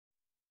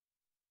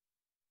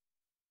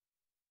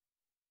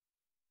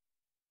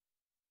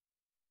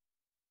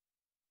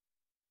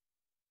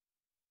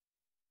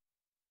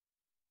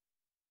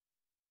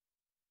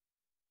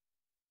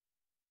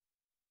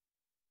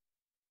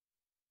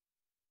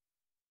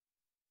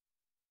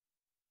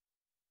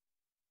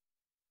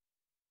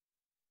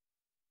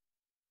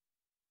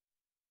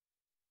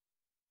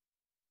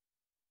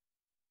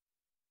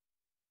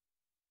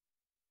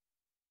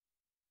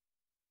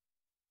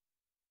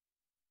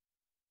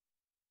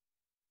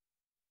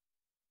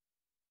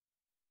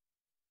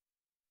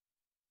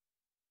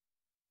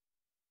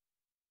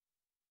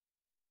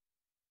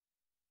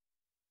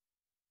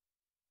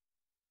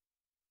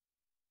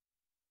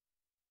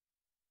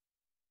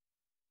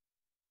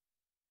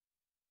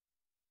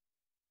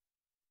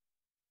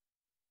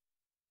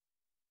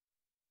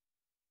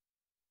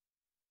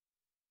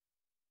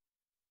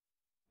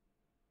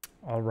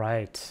All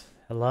right.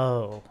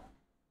 Hello.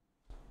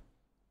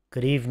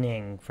 Good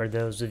evening for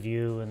those of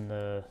you in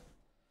the,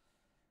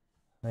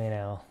 you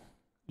know,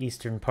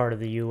 eastern part of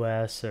the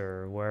US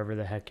or wherever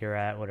the heck you're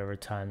at, whatever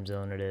time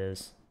zone it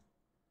is.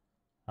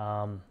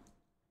 Um,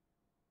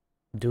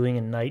 doing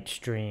a night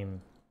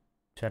stream,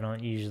 which I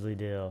don't usually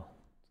do.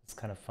 It's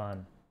kind of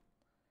fun.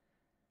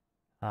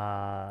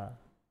 Uh,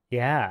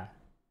 yeah.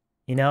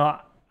 You know,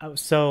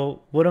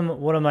 so what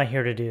am I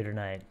here to do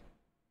tonight?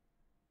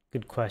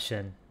 Good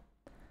question.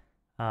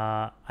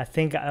 I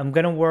think I'm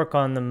gonna work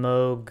on the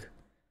Moog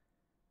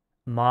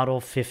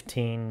Model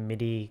 15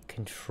 MIDI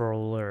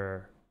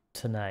controller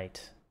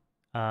tonight.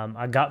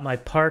 I got my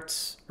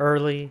parts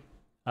early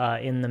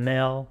in the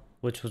mail,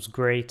 which was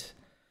great.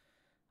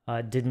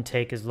 It didn't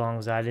take as long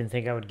as I didn't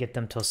think I would get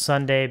them till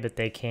Sunday, but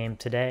they came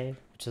today,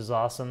 which is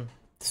awesome.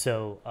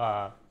 So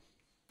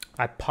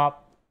I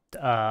popped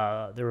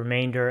the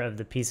remainder of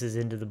the pieces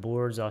into the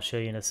boards. I'll show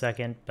you in a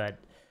second, but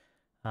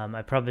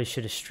I probably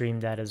should have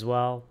streamed that as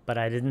well, but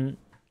I didn't.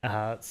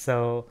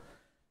 So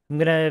I'm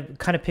gonna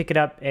kind of pick it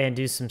up and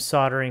do some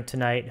soldering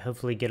tonight,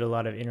 hopefully get a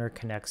lot of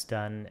interconnects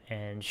done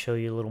and show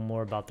you a little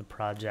more about the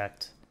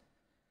project.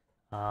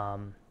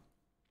 For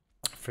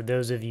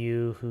those of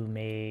you who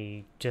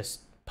may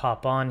just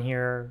pop on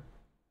here,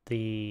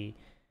 the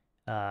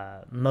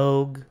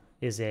Moog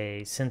is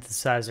a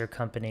synthesizer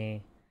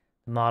company.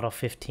 Model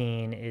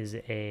 15 is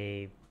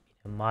a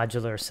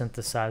modular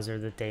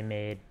synthesizer that they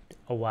made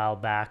a while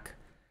back.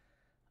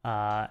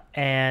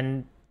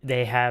 And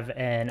they have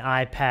an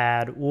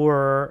iPad,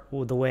 or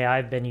the way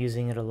I've been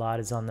using it a lot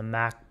is on the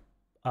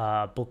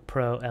MacBook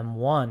Pro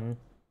M1,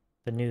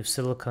 the new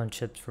silicone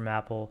chips from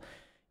Apple.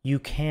 You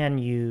can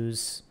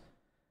use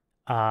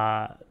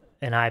an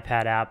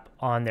iPad app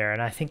on there,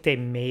 and I think they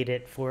made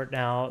it for it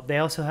now. They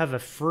also have a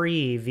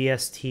free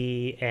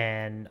VST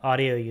and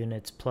audio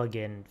units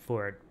plugin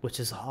for it, which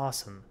is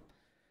awesome.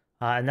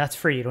 And that's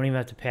free. You don't even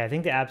have to pay. I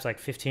think the app's like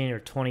 15 or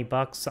 20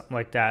 bucks, something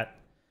like that.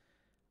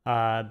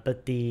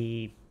 But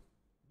the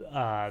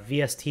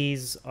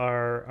VSTs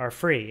are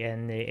free,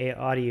 and the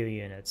audio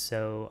units,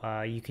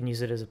 so you can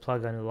use it as a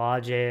plug-in to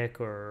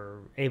Logic or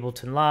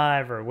Ableton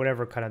Live or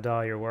whatever kind of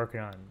DAW you're working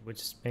on,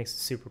 which makes it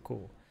super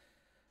cool.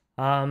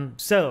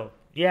 So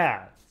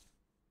yeah,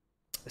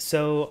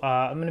 so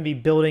I'm going to be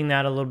building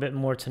that a little bit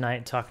more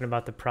tonight, talking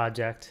about the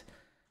project,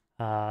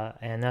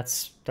 and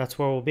that's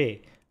where we'll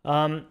be.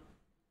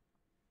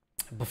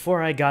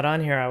 Before I got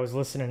on here, I was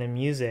listening to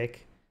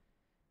music,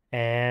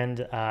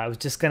 and I was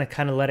just going to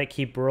kind of let it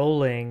keep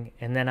rolling,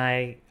 and then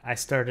I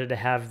started to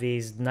have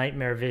these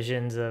nightmare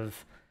visions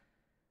of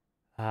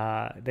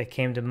that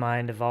came to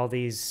mind of all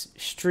these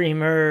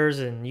streamers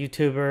and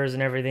YouTubers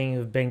and everything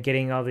who've been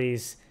getting all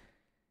these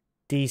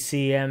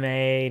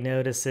DCMA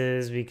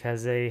notices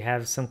because they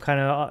have some kind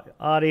of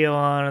audio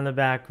on in the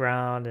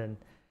background. And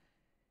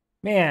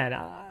man,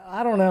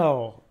 I don't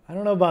know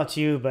about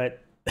you,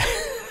 but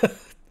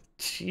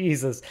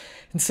Jesus.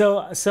 And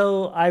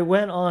so I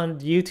went on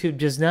YouTube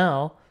just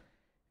now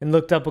and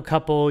looked up a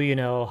couple,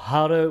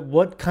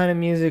 what kind of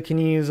music can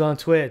you use on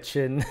Twitch,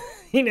 and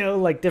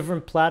like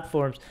different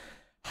platforms.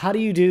 How do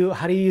you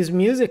use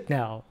music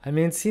now? I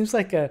mean, it seems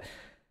like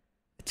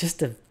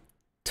just a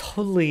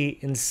totally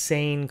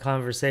insane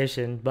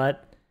conversation,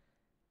 but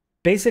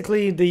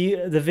basically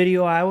the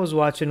video I was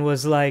watching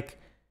was like,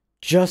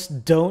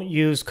 just don't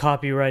use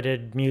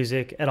copyrighted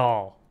music at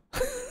all.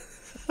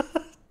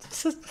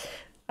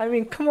 I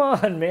mean, come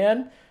on,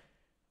 man.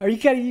 Are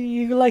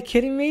you like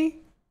kidding me?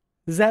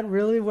 Is that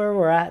really where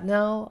we're at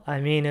now?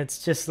 I mean,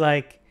 it's just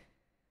like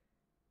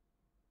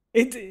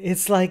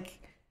it's like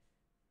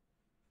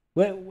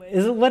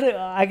what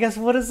I guess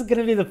what is going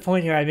to be the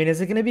point here? I mean,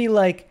 is it going to be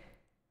like,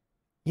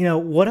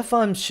 what if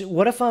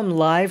I'm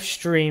live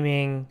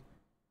streaming,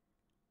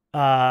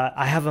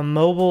 I have a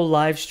mobile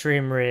live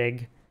stream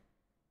rig,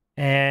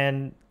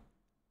 and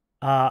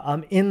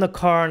I'm in the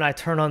car and I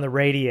turn on the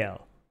radio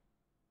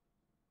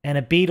and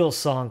a Beatles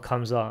song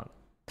comes on.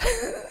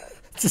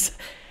 Just,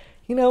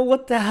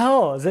 what the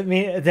hell? Does it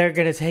mean they're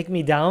going to take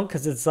me down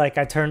because it's like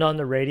I turned on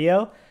the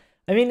radio?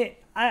 I mean,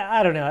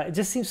 I don't know. It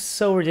just seems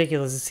so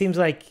ridiculous. It seems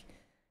like,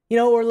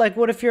 or like,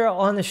 what if you're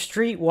on the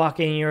street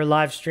walking and you're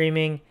live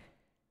streaming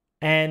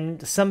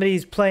and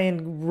somebody's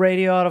playing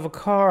radio out of a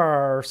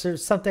car or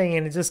something,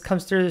 and it just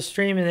comes through the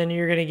stream, and then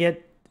you're going to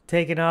get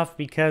taken off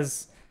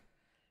because...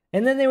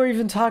 And then they were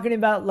even talking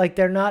about, like,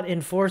 they're not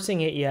enforcing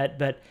it yet,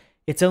 but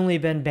it's only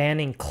been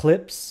banning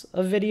clips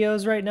of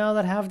videos right now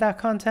that have that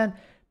content,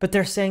 but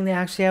they're saying they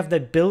actually have the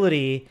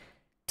ability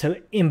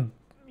to,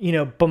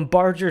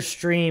 bombard your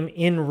stream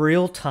in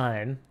real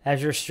time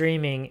as you're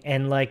streaming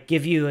and like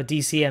give you a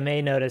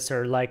DCMA notice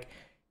or like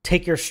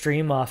take your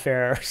stream off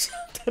air or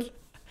something.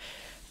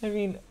 I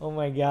mean, oh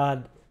my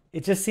God.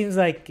 It just seems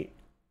like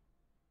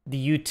the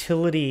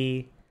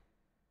utility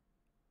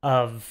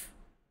of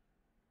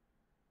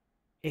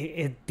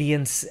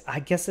I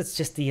guess it's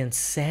just the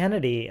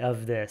insanity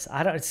of this.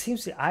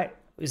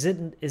 Is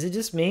it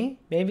just me?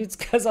 Maybe it's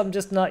because I'm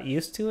just not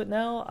used to it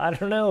now. I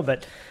don't know,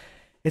 but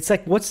It's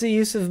like, what's the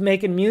use of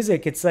making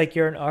music? It's like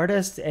you're an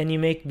artist and you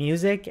make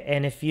music,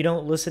 and if you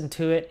don't listen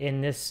to it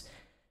in this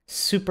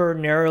super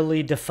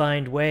narrowly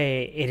defined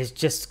way, it is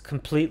just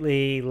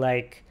completely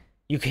like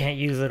you can't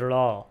use it at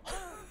all.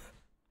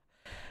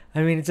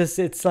 I mean,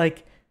 it's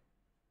like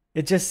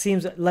it just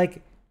seems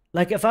like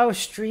if I was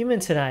streaming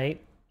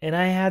tonight and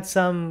I had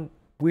some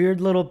weird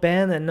little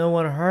band that no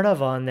one heard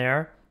of on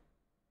there,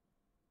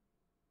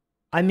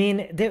 I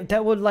mean,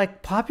 that would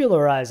like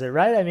popularize it,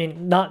 right? I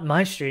mean, not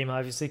my stream,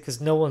 obviously,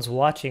 because no one's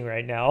watching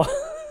right now.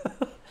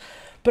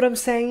 But I'm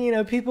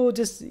saying, people would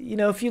just,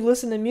 if you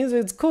listen to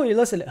music, it's cool. You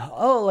listen,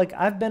 oh, like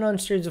I've been on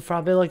streams before.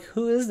 I'll be like,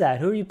 who is that?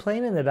 Who are you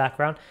playing in the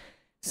background?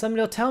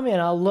 Somebody will tell me,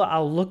 and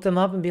I'll look them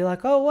up and be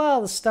like, oh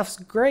wow, this stuff's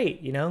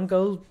great, and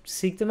go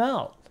seek them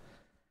out.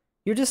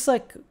 You're just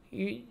like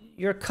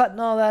you're cutting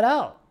all that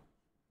out.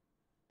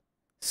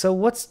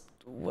 So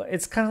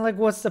it's kind of like,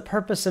 what's the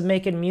purpose of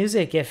making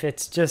music if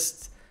it's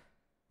just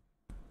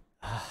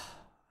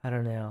I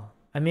don't know.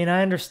 I mean,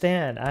 I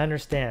understand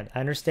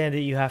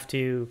that you have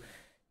to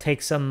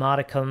take some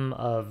modicum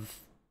of,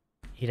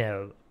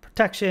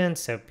 protection.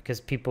 So because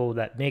people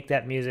that make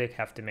that music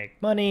have to make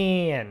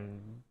money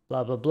and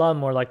blah blah blah,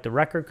 more like the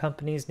record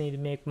companies need to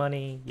make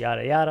money,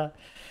 yada yada.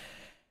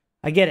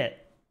 I get it.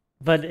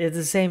 But at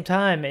the same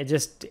time, it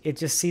just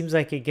seems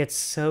like it gets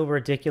so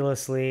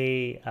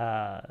ridiculously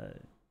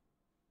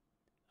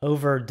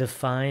over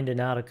defined and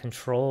out of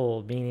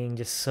control, meaning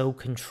just so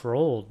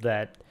controlled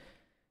that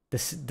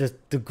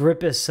the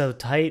grip is so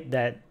tight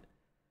that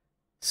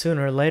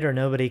sooner or later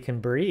nobody can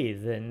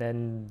breathe, and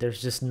then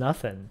there's just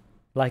nothing,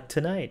 like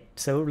tonight.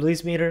 So it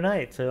released me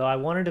tonight, so I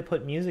wanted to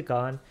put music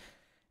on,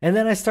 and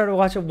then I started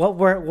watching what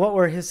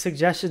were his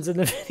suggestions in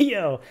the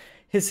video.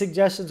 His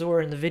suggestions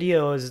were in the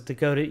video is to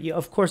go to,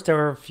 of course there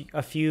were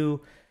a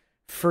few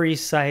free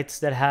sites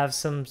that have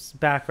some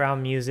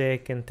background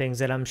music and things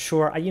that I'm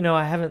sure, I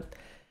haven't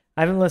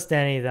listened to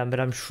any of them, but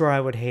I'm sure I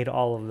would hate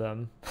all of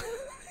them.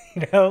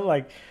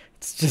 Like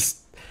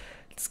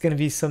it's gonna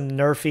be some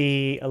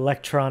nerfy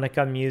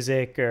electronica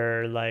music,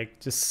 or like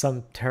just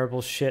some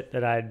terrible shit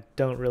that I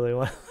don't really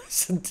want to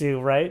listen to,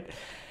 right?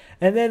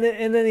 And then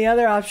the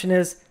other option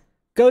is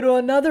go to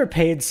another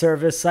paid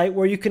service site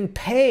where you can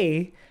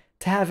pay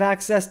to have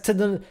access to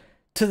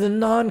the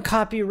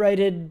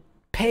non-copyrighted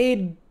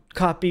paid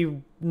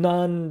copy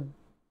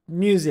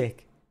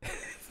non-music.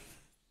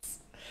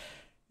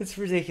 It's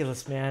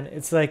ridiculous, man.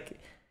 It's like,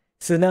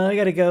 so now I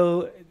gotta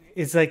go.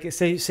 It's like,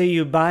 say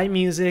you buy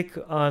music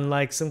on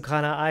like some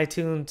kind of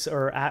iTunes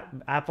or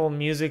Apple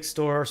Music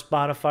Store or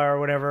Spotify or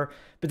whatever,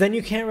 but then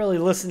you can't really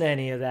listen to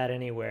any of that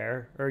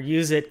anywhere or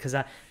use it because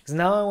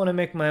now I want to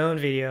make my own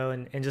video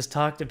and just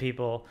talk to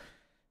people.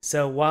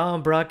 So while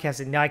I'm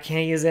broadcasting, now I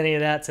can't use any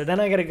of that. So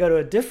then I got to go to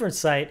a different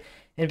site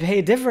and pay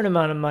a different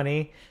amount of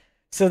money.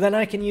 So then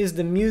I can use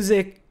the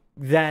music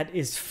that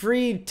is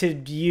free to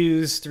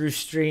use through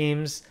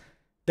streams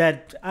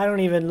that I don't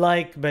even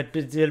like, but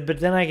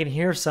then I can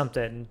hear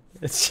something.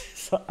 It's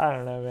just, I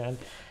don't know, man.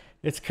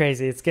 It's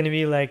crazy. It's gonna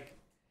be like,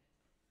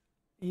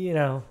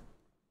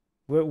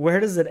 where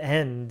does it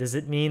end? Does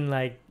it mean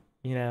like,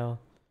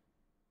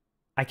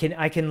 I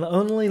can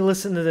only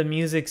listen to the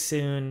music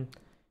soon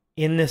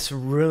in this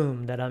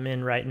room that I'm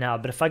in right now.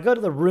 But if I go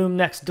to the room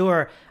next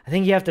door, I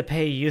think you have to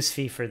pay a use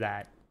fee for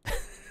that.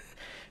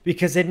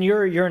 Because then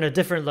you're in a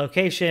different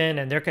location,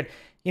 and there could,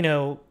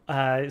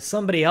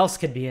 somebody else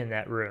could be in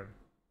that room.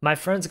 My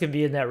friends could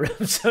be in that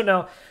room. So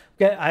no,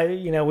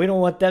 we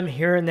don't want them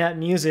hearing that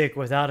music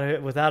without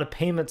a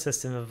payment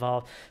system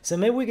involved. So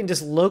maybe we can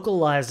just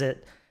localize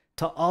it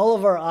to all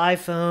of our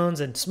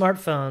iPhones and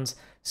smartphones,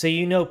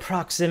 so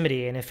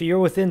proximity. And if you're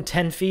within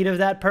 10 feet of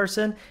that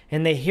person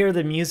and they hear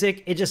the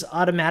music, it just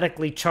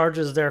automatically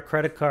charges their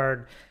credit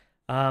card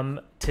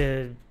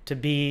to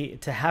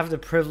have the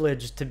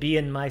privilege to be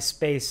in my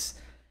space,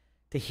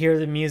 to hear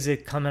the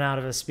music coming out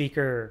of a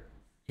speaker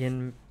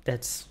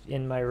that's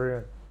in my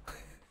room.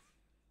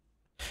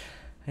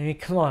 I mean,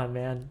 come on,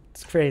 man.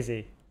 It's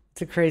crazy.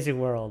 It's a crazy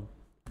world.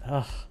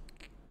 Oh,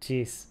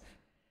 jeez.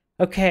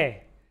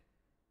 Okay.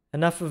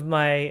 Enough of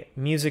my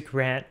music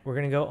rant. We're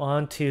going to go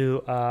on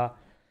to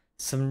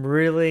some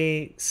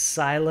really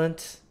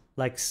silent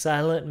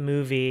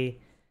movie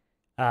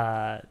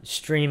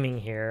streaming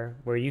here,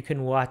 where you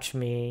can watch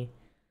me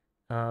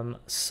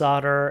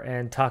solder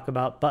and talk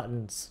about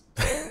buttons.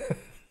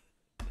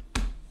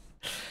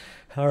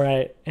 All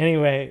right.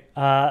 Anyway,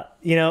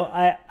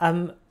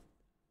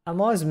 I'm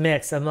always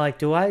mixed. I'm like,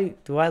 do I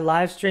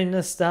live stream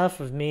this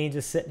stuff of me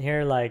just sitting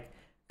here like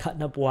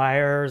cutting up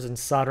wires and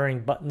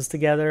soldering buttons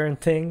together and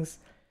things?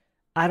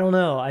 I don't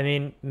know. I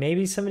mean,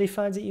 maybe somebody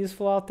finds it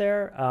useful out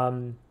there.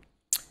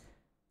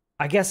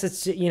 I guess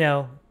it's, maybe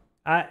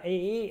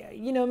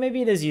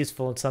it is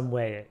useful in some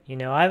way.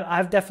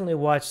 I've definitely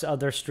watched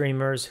other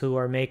streamers who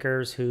are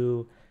makers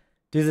who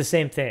do the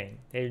same thing.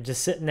 They're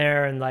just sitting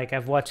there, and like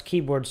I've watched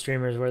keyboard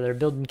streamers where they're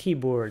building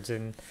keyboards,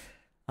 and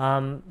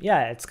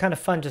yeah, it's kind of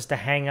fun just to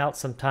hang out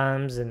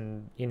sometimes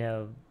and,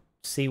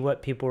 see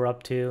what people are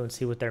up to and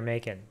see what they're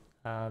making.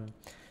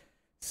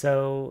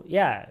 So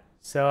yeah,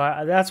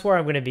 So that's where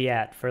I'm going to be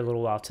at for a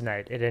little while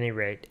tonight, at any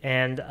rate.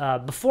 And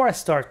before I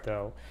start,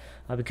 though,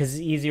 because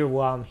it's easier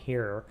while I'm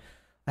here,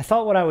 I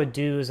thought what I would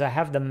do is I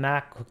have the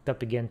Mac hooked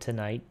up again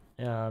tonight.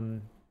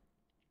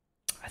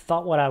 I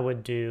thought what I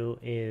would do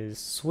is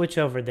switch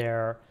over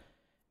there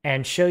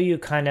and show you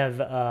kind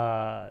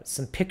of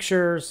some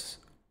pictures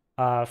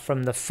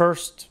from the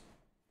first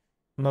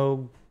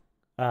Moog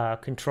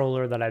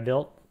controller that I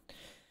built,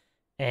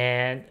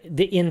 and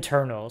the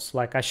internals.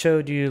 Like I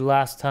showed you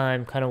last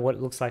time, kind of what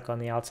it looks like on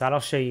the outside. I'll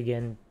show you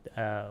again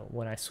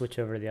when I switch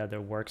over to the other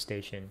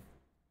workstation.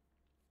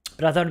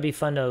 But I thought it'd be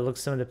fun to look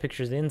at some of the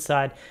pictures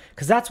inside,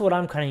 because that's what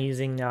I'm kind of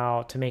using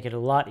now to make it a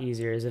lot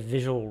easier, is a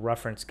visual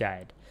reference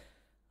guide.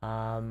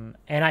 And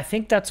I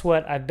think that's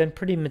what I've been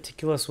pretty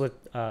meticulous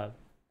with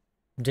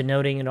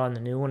denoting it on the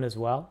new one as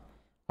well.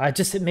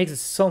 It makes it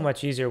so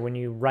much easier when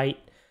you write.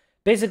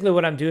 Basically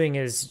what I'm doing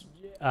is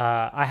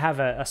I have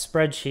a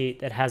spreadsheet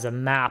that has a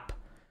map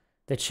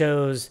that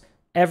shows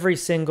every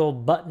single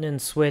button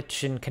and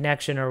switch and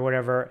connection or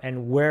whatever,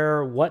 and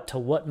what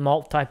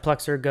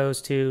multiplexer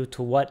goes to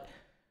what,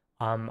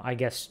 I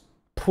guess,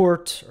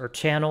 port or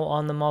channel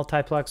on the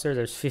multiplexer.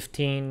 There's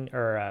 15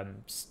 or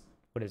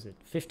what is it,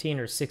 15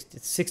 or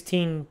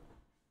 16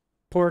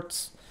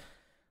 ports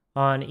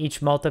on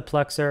each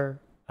multiplexer.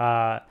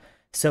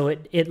 So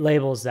it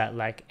labels that,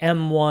 like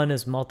M1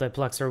 is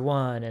multiplexer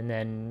 1, and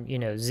then, you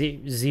know,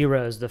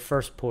 0 is the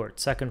first port,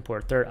 second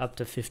port, third, up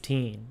to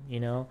 15, you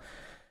know.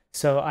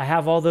 So I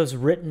have all those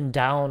written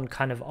down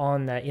kind of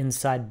on the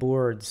inside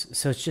boards.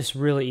 So it's just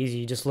really easy.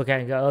 You just look at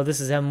it and go, oh, this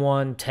is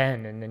M1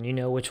 10, and then you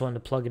know which one to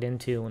plug it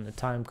into when the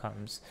time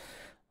comes.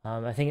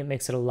 I think it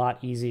makes it a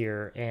lot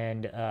easier.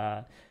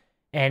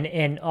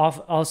 And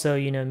also,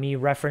 you know, me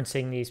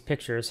referencing these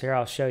pictures here,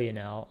 I'll show you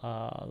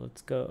now.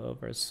 Let's go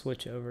over,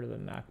 switch over to the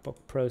MacBook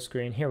Pro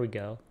screen. Here we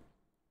go.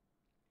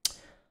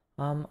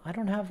 I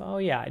don't have, oh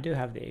yeah, I do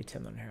have the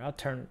ATEM on here. I'll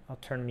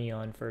turn me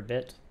on for a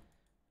bit.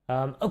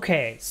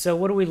 Okay, so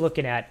what are we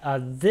looking at?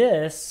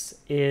 This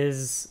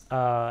is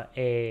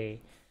a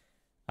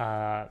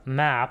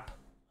map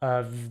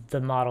of the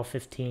Model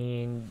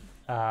 15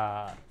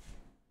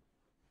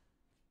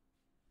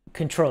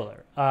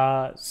 controller.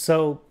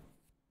 So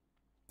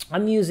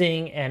I'm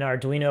using an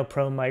Arduino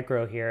Pro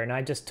Micro here, and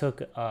I just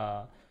took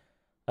a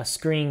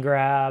screen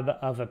grab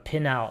of a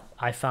pinout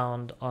I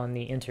found on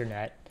the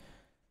internet.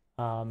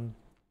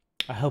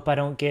 I hope I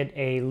don't get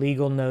a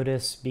legal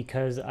notice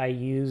because I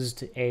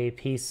used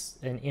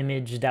an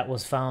image that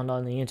was found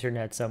on the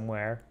internet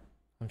somewhere.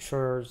 I'm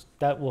sure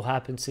that will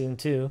happen soon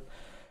too.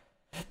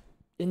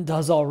 It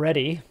does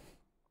already.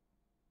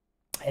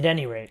 At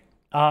any rate,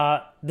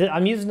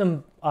 I'm using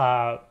them,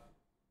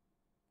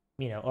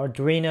 you know,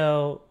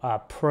 Arduino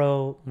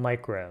Pro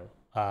Micro.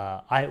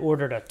 I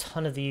ordered a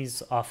ton of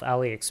these off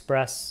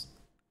AliExpress.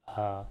 You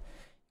can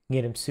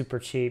get them super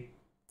cheap,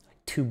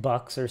 like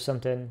 $2 or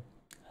something.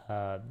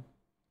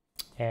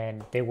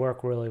 And they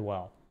work really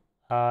well.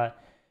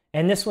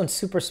 And this one's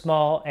super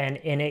small, and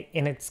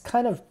it's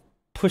kind of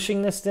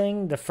pushing this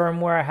thing. The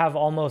firmware, I have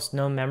almost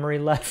no memory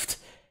left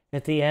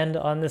at the end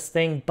on this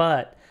thing,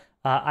 but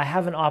I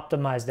haven't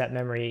optimized that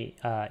memory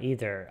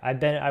either.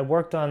 I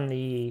worked on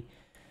the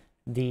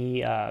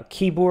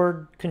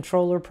keyboard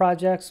controller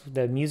projects,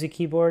 the music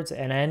keyboards,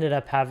 and I ended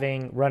up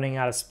running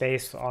out of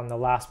space on the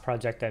last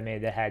project I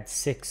made that had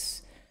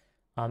 6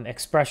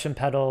 expression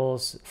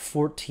pedals,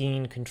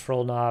 14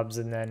 control knobs,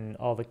 and then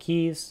all the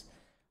keys,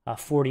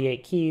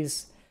 48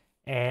 keys.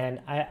 And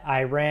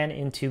I ran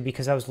into,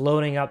 because I was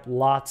loading up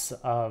lots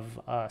of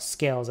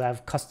scales, I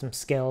have custom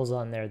scales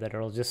on there that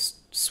will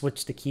just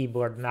switch the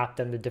keyboard, map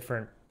them to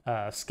different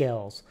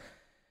scales.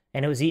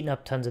 And it was eating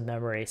up tons of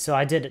memory. So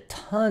I did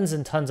tons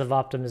and tons of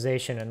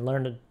optimization and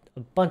learned a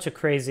bunch of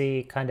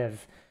crazy kind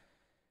of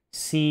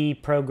C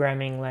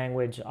programming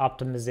language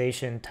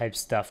optimization type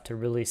stuff to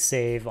really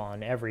save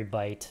on every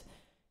byte.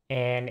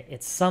 And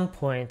at some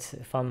point,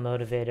 if I'm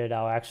motivated,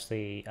 I'll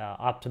actually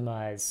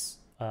optimize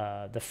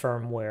the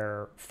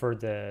firmware for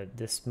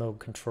this Moog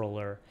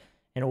controller,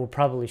 and it will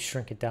probably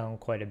shrink it down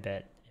quite a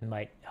bit. It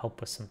might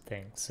help with some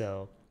things.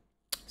 So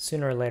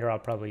sooner or later, I'll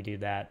probably do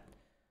that.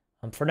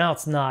 For now,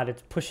 it's not.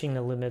 It's pushing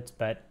the limits,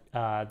 but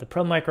the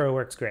Pro Micro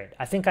works great.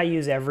 I think I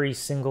use every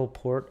single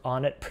port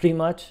on it pretty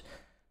much,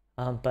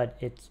 but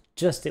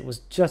it was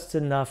just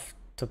enough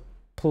to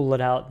pull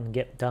it out and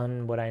get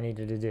done what I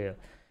needed to do.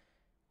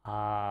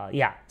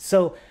 Yeah,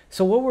 so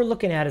what we're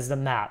looking at is the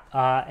map,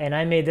 and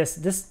I made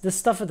this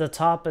stuff at the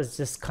top is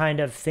just kind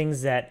of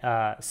things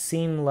that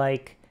seem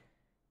like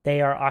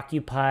they are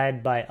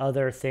occupied by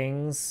other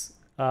things.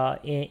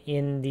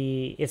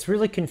 It's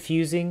really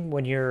confusing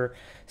when you're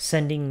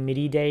sending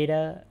MIDI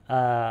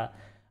data.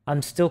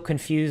 I'm still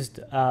confused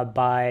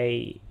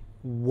by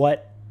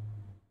what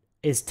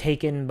is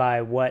taken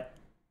by what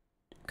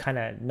kind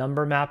of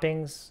number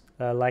mappings.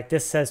 Like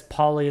this says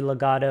poly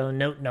legato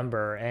note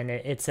number, and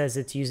it says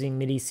it's using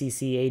MIDI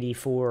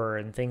CC84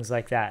 and things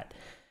like that,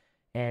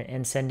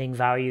 and sending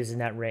values in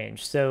that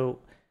range. So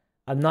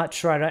I'm not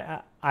sure.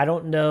 I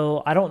don't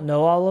know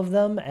all of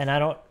them, and I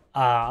don't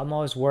I'm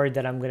always worried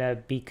that I'm gonna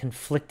be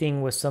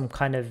conflicting with some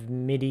kind of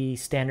MIDI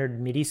standard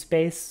MIDI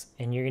space,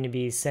 and you're gonna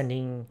be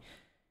sending,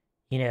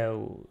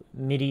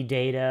 MIDI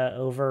data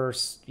over,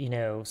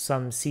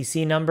 some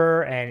CC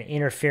number and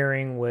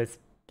interfering with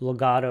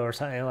legato or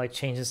something, like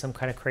changing some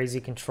kind of crazy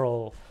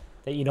control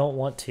that you don't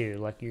want to,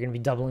 like you're gonna be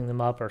doubling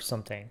them up or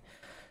something.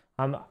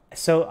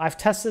 So I've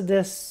tested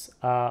this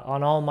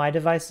on all my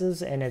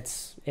devices, and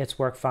it's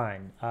worked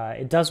fine.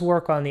 It does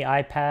work on the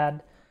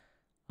iPad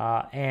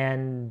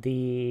and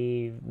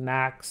the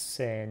Macs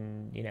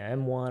and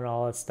M1,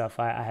 all that stuff.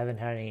 I haven't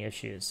had any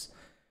issues.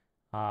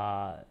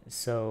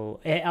 So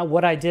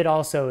what I did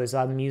also is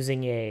I'm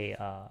using a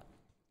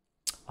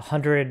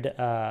 100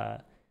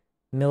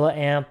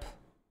 milliamp.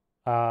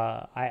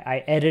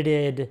 I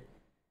edited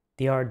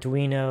the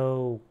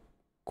Arduino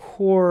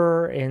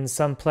core in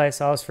some place.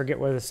 I always forget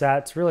where this is at.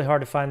 It's really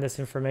hard to find this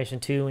information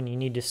too when you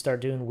need to start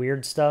doing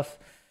weird stuff,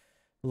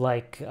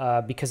 like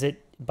because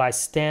it, by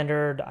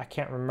standard, I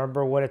can't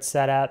remember what it's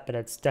set at, but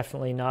it's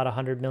definitely not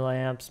 100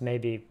 milliamps,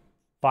 maybe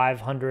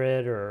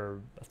 500 or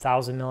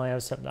 1,000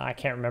 milliamps, something. I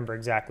can't remember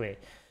exactly.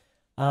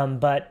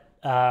 But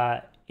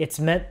it's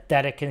meant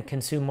that it can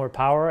consume more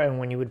power, and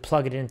when you would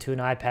plug it into an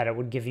iPad, it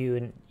would give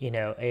you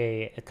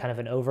a kind of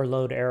an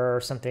overload error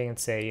or something, and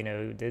say,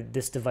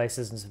 this device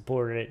isn't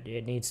supported,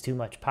 it needs too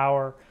much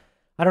power.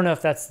 I don't know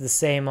if that's the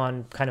same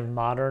on kind of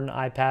modern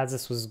iPads.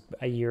 This was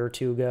a year or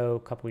two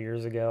ago, a couple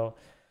years ago,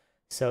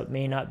 so it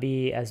may not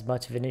be as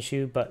much of an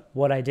issue. But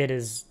what I did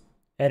is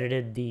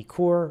edited the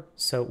core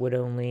so it would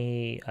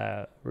only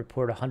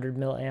report 100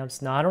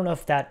 milliamps. Now, I don't know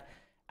if that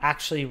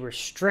actually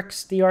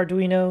restricts the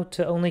Arduino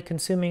to only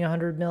consuming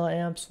 100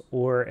 milliamps,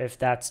 or if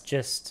that's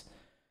just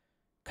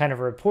kind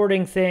of a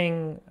reporting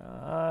thing.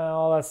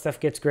 All that stuff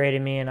gets gray to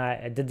me, and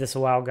I did this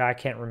a while ago. I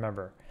can't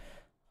remember.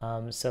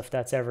 So if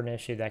that's ever an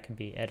issue, that can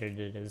be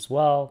edited as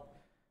well.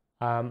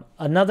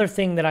 Another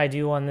thing that I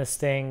do on this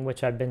thing,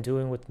 which I've been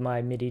doing with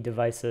my MIDI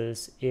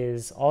devices,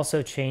 is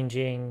also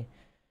changing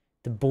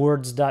the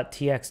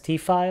boards.txt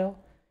file.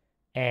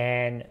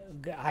 And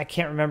I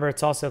can't remember,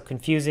 it's also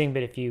confusing,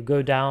 but if you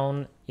go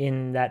down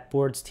in that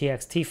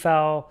boards.txt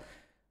file,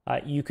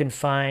 you can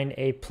find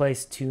a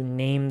place to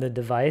name the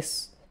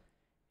device.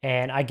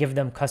 And I give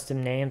them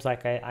custom names,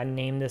 like I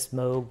name this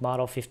Moog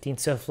Model 15.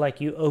 So if like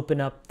you open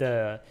up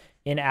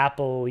in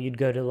Apple, you'd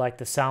go to like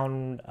the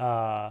sound,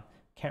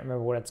 can't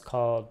remember what it's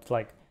called,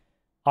 like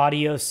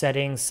audio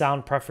settings,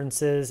 sound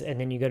preferences,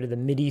 and then you go to the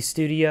MIDI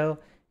studio.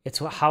 It's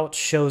how it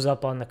shows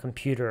up on the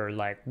computer,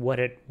 like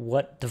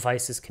what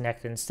device is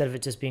connected, instead of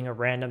it just being a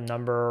random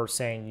number or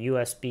saying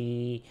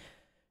USB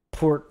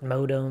port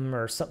modem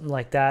or something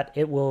like that.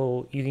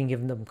 You can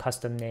give them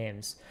custom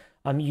names.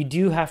 You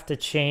do have to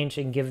change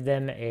and give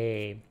them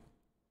a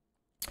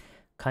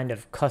kind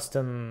of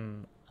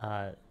custom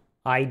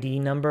ID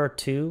number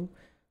too.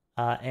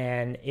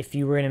 And if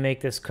you were going to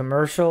make this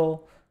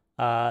commercial,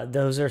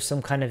 those are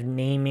some kind of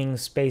naming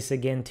space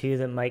again too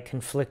that might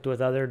conflict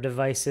with other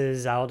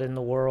devices out in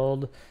the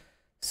world.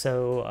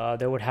 So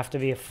there would have to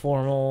be a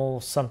formal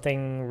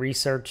something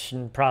research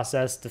and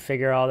process to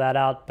figure all that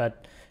out.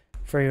 But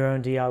for your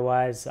own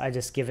DIYs, I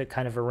just give it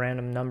kind of a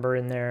random number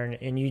in there,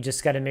 and you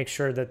just got to make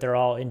sure that they're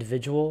all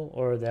individual,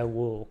 or that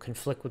will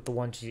conflict with the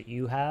ones that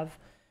you have.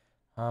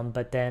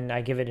 But then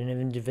I give it an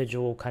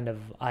individual kind of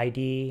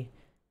ID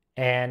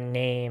and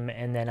name,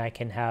 and then I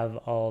can have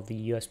all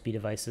the USB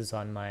devices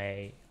on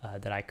my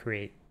that I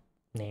create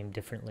named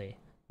differently.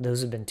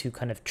 Those have been two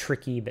kind of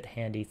tricky but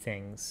handy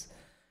things.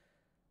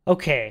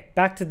 Okay,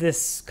 back to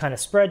this kind of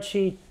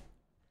spreadsheet.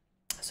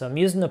 So I'm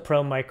using the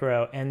Pro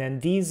Micro, and then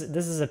this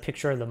is a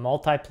picture of the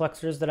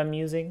multiplexers that I'm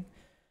using.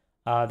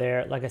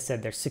 They're, like I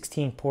said, they're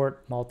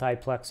 16-port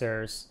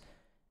multiplexers.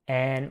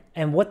 And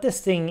what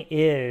this thing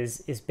is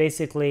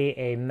basically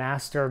a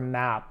master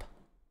map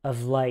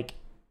of like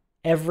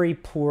every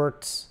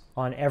port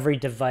on every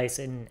device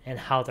and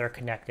how they're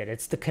connected.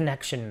 It's the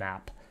connection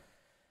map.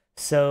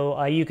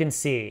 So you can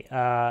see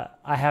I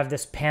have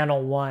this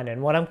panel 1,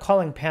 and what I'm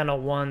calling panel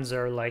 1s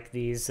are like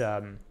these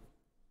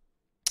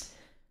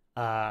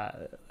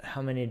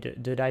how many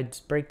did I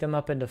break them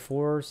up into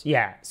 4s?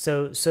 Yeah,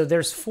 so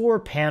there's 4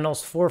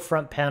 panels, 4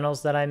 front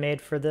panels that I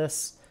made for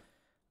this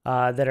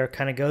that are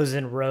kind of goes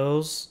in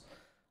rows.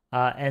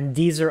 And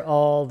these are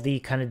all the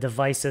kind of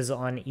devices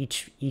on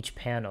each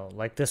panel.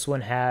 Like this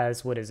one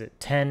has,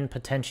 10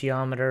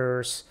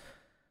 potentiometers.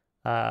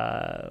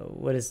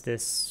 What is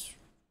this?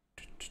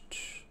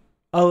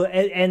 Oh,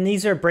 and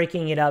these are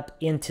breaking it up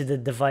into the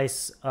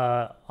device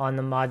on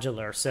the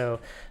modular. So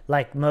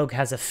like Moog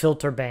has a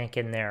filter bank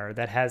in there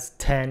that has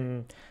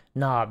 10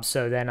 knobs.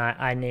 So then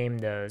I name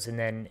those. And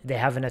then they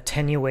have an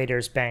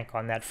attenuators bank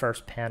on that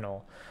first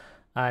panel.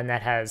 And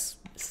that has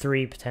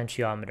 3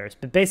 potentiometers.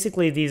 But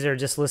basically, these are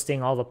just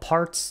listing all the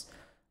parts.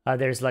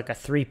 There's like a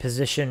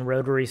 3-position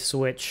rotary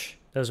switch.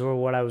 Those were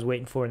what I was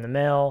waiting for in the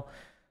mail.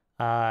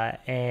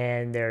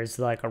 And there's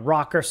like a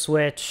rocker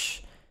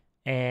switch.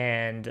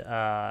 And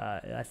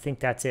I think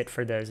that's it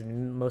for those.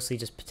 And mostly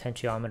just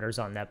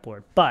potentiometers on that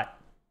board. But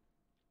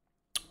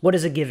what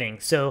is it giving?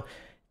 So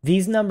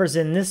These numbers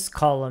in this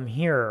column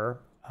here,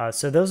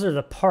 so those are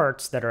the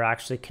parts that are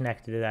actually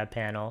connected to that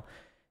panel.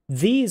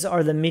 These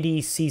are the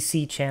MIDI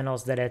CC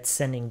channels that it's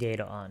sending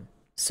data on.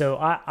 So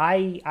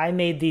I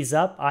made these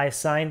up. I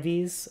assigned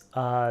these.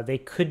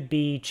 They could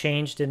be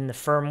changed in the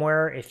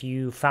firmware if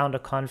you found a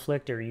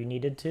conflict or you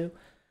needed to.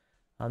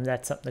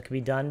 That's something that could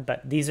be done.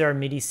 But these are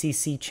MIDI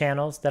CC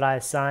channels that I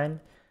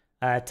assigned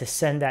to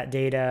send that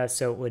data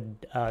so it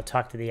would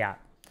talk to the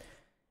app.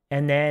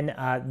 And then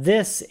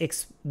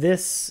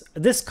this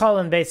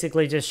column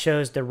basically just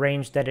shows the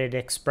range that it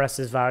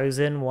expresses values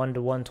in, 1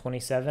 to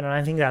 127, and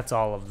I think that's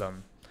all of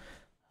them.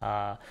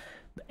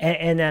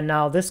 And then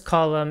now this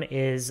column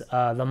is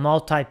the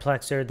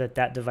multiplexer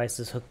that device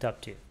is hooked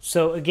up to.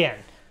 So again,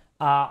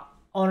 on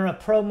a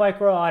Pro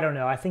Micro, I don't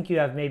know, I think you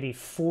have maybe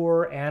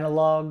 4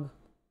 analog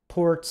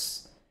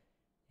ports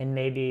and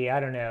maybe, I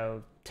don't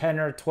know, 10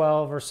 or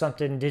 12 or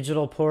something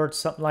digital ports,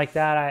 something like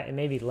that.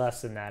 Maybe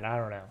less than that, I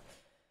don't know.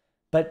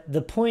 But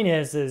the point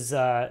is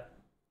and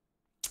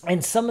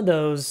some of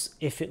those,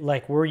 if it,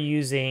 like we're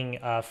using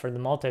for the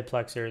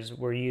multiplexers,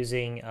 we're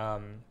using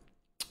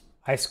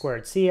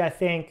I2C, I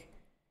think,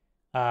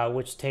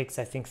 which takes,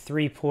 I think,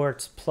 3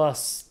 ports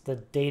plus the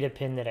data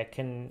pin that it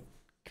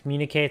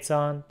communicates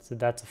on. So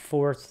that's a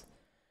 4th.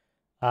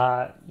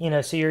 You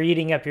know, so you're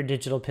eating up your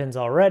digital pins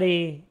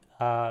already.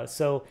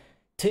 So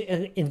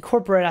to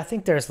incorporate, I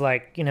think there's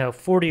like, you know,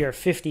 40 or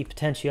 50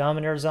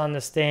 potentiometers on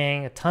this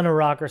thing, a ton of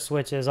rocker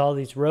switches, all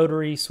these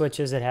rotary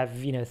switches that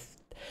have, you know,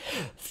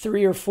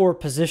 3 or 4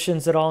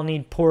 positions that all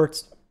need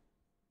ports.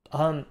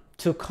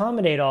 To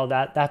accommodate all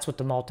that, that's what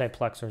the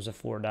multiplexers are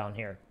for down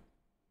here.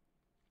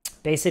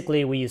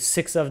 Basically, we use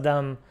 6 of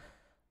them,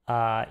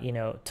 you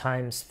know,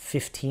 times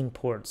 15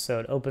 ports.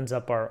 So it opens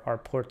up our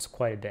ports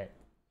quite a bit.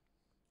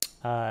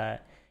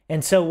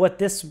 And so what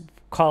this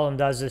column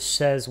does is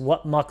says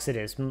what mux it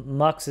is.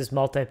 Mux is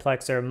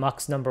multiplexer,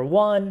 mux number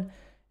 1,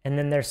 and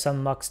then there's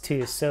some mux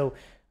 2. So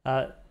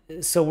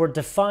so we're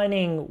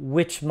defining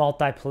which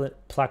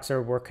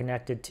multiplexer we're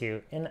connected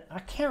to. And I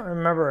can't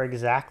remember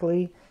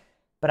exactly,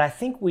 but I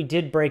think we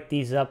did break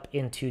these up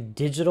into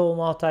digital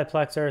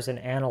multiplexers and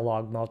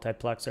analog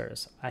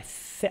multiplexers.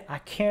 I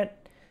can't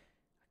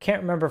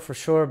remember for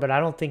sure, but I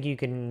don't think you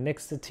can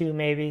mix the two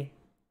maybe.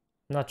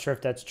 I'm not sure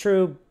if that's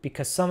true,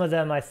 because some of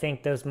them, I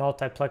think those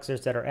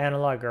multiplexers that are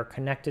analog are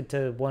connected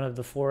to one of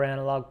the 4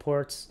 analog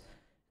ports,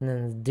 and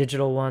then the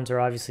digital ones are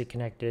obviously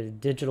connected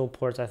to digital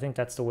ports. I think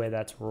that's the way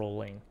that's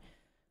rolling,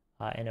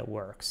 and it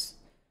works.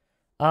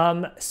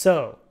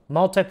 So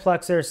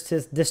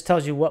multiplexers, this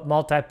tells you what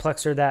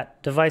multiplexer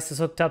that device is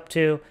hooked up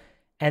to,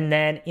 and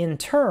then in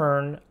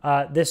turn,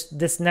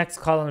 this next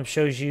column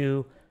shows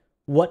you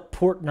what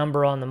port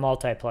number on the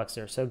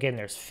multiplexer. So again,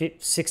 there's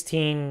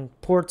 16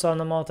 ports on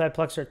the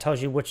multiplexer. It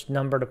tells you which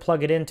number to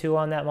plug it into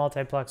on that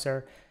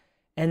multiplexer.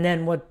 And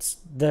then what's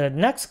the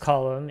next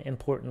column,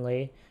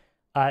 importantly,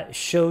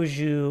 shows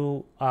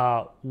you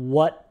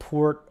what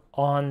port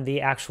on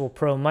the actual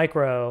Pro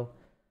Micro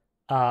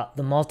the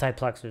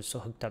multiplexer is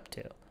hooked up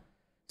to.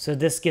 So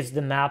this gives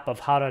the map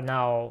of how to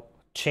now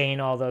chain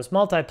all those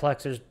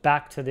multiplexers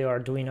back to the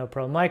Arduino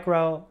Pro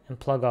Micro and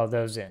plug all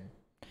those in.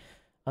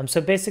 So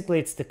basically,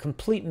 it's the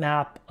complete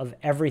map of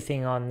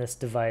everything on this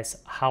device,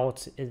 how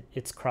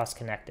it's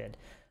cross-connected.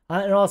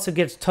 It also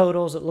gives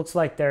totals. It looks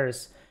like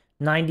there's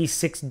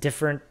 96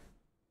 different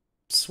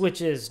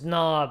switches,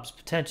 knobs,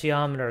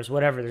 potentiometers,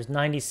 whatever. There's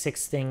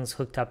 96 things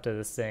hooked up to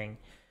this thing.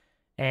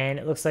 And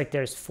it looks like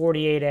there's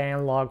 48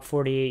 analog,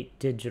 48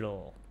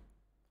 digital,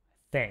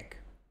 I think.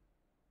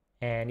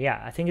 And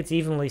yeah, I think it's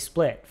evenly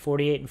split,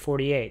 48 and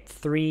 48.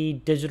 3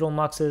 digital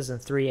muxes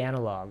and 3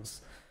 analogs.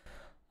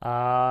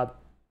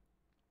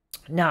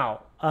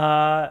 Now,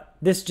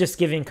 this just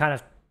giving kind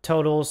of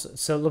totals.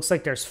 So it looks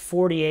like there's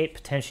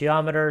 48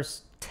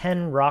 potentiometers,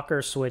 10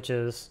 rocker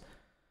switches,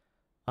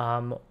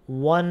 1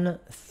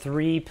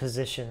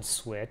 3-position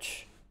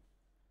switch,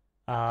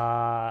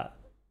 1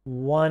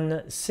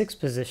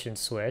 6-position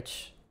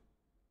switch,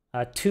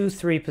 2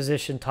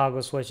 3-position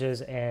toggle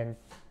switches, and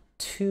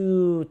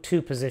 2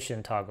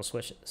 2-position toggle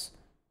switches,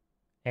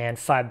 and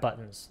 5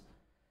 buttons.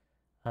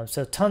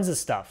 So tons of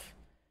stuff.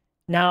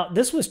 Now,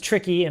 this was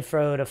tricky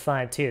info to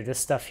find too, this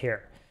stuff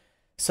here.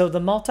 So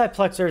the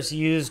multiplexers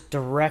use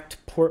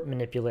direct port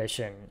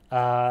manipulation.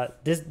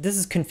 This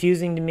is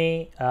confusing to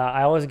me.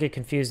 I always get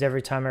confused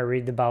every time I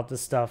read about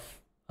this stuff,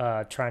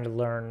 trying to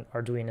learn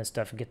Arduino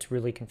stuff. It gets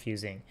really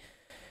confusing.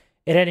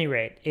 At any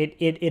rate,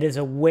 it is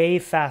a way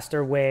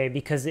faster way,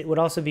 because it would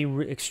also be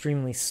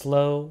extremely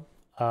slow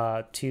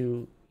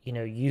to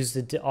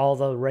use all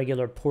the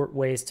regular port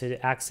ways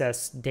to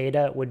access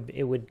data.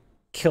 It would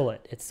kill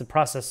it. The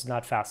process is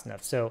not fast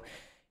enough. So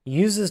it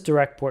uses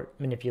direct port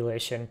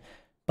manipulation,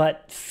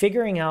 but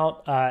figuring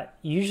out,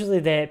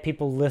 usually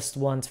people list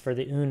ones for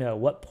the Uno,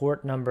 what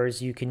port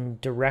numbers you can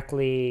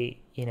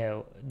directly,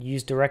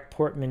 use direct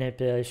port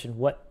manipulation,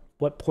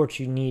 what ports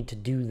you need to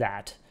do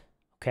that,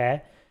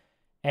 okay?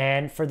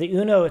 And for the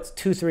Uno, it's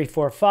 2, 3,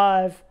 4,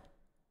 5.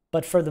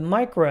 But for the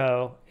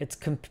micro, it's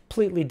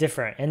completely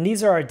different. And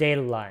these are our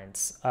data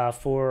lines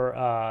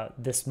for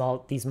these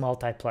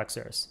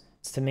multiplexers.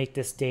 It's to make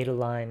this data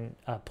line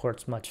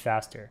ports much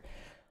faster.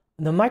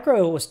 The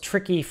micro was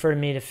tricky for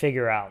me to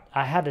figure out.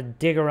 I had to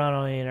dig around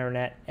on the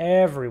internet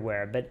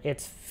everywhere, but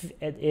it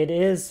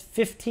is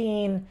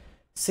 15,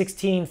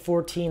 16,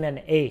 14,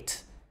 and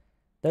 8.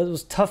 That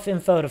was tough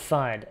info to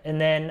find.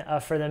 And then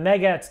for the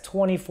mega, it's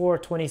 24,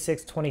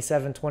 26,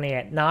 27,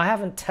 28. Now, I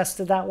haven't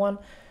tested that one.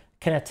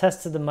 Can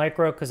attest to the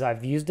micro because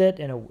I've used it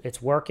and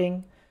it's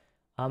working.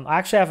 I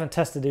actually haven't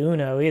tested the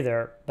Uno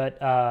either, but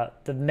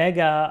the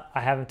mega,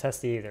 I haven't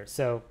tested either.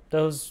 So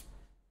those,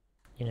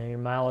 you know, your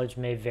mileage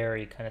may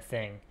vary kind of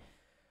thing,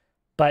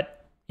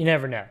 but you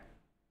never know.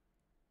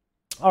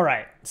 All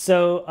right,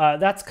 so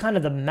that's kind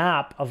of the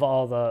map of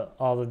all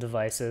the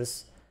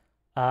devices.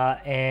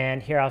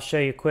 And here I'll show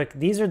you quick.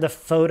 These are the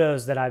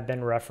photos that I've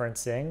been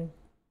referencing.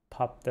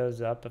 Pop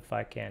those up if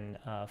I can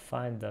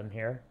find them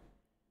here.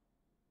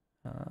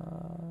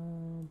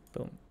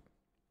 Boom.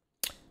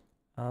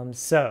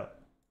 So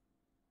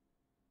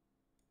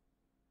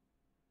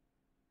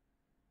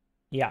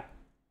yeah,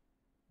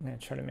 I'm gonna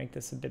try to make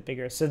this a bit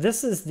bigger. So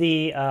this is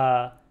the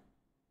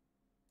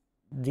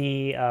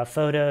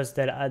photos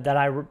that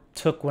I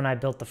took when I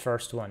built the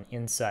first one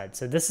inside.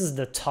 So this is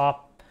the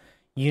top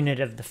unit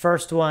of the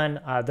first one.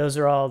 Those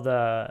are all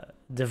the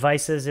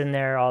devices in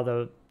there, all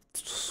the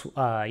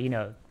you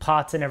know,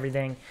 pots and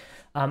everything.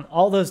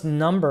 All those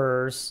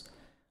numbers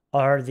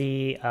are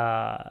the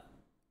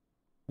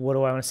what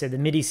do I want to say, the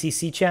MIDI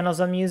CC channels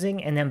I'm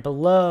using, and then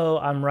below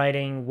I'm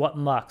writing what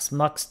mux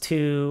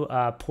 2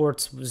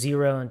 ports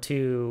 0 and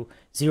 2,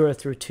 0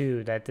 through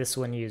 2 that this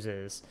one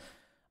uses.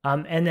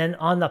 And then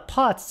on the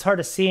pots, it's hard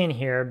to see in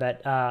here,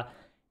 but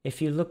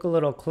if you look a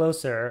little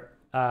closer,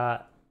 oh,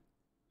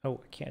 I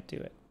can't do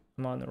it.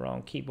 I'm on the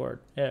wrong keyboard.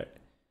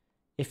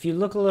 If you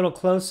look a little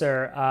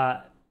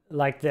closer,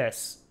 like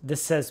this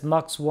says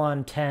mux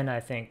 1 10, I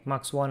think,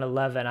 mux 1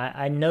 11.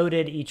 I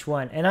noted each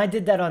one, and I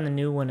did that on the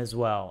new one as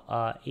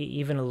well,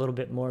 even a little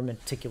bit more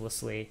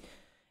meticulously.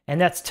 And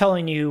that's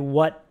telling you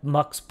what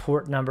mux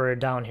port number are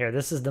down here.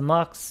 This is the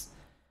mux.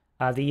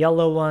 The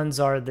yellow ones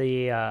are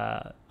the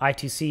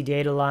I2C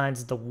data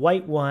lines. The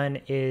white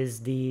one is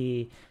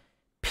the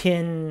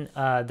pin,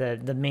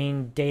 the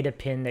main data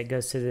pin that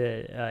goes to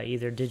the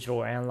either digital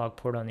or analog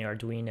port on the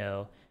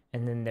Arduino.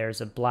 And then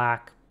there's a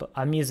black.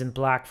 I'm using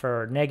black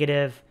for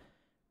negative,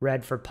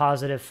 red for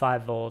positive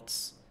 5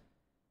 volts,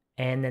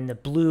 and then the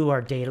blue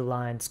are data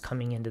lines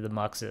coming into the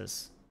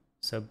muxes.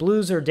 So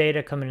blues are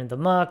data coming into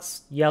the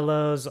mux,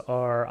 yellows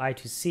are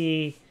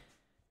I2C,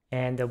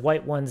 and the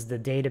white one's the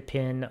data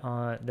pin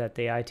that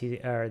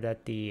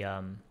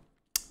the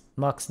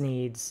mux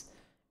needs,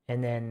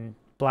 and then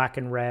black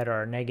and red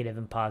are negative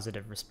and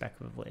positive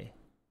respectively.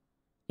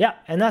 Yeah,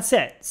 and that's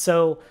it.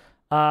 So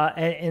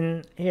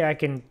and here I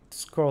can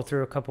scroll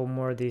through a couple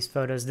more of these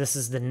photos. This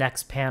is the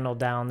next panel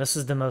down. This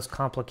is the most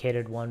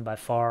complicated one by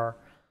far.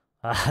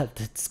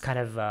 It's kind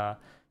of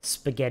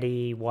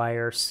spaghetti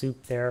wire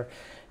soup there.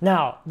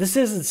 Now, this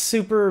is a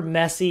super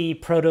messy,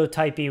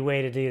 prototypey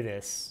way to do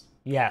this.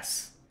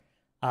 Yes.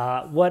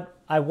 What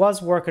I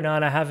was working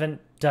on, I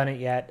haven't done it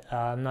yet.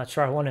 I'm not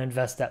sure I want to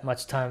invest that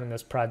much time in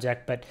this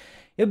project, but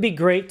it would be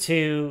great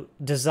to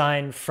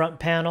design front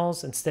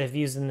panels instead of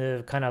using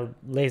the kind of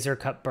laser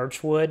cut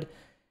birch wood.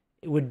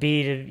 It would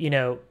be to, you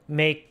know,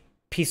 make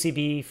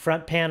PCB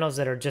front panels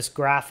that are just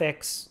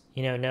graphics,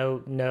 you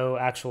know, no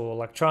actual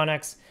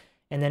electronics,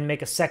 and then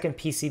make a second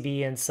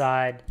PCB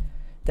inside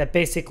that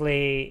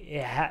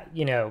basically,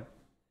 you know,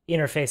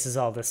 interfaces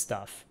all this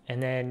stuff.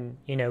 And then,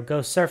 you know,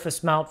 go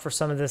surface mount for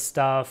some of this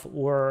stuff,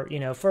 or, you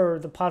know, for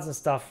the pods and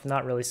stuff,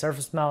 not really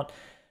surface mount,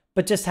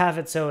 but just have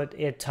it so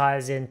it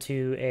ties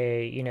into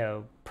a, you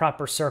know,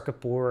 proper circuit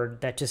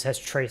board that just has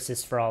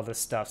traces for all this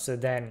stuff. So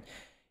then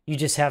you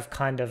just have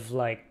kind of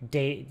like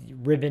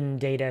ribbon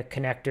data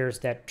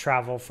connectors that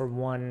travel from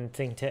one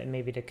thing to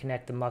maybe to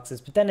connect the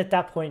muxes. But then at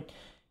that point,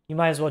 you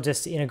might as well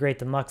just integrate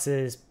the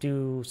muxes,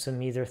 do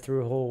some either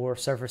through hole or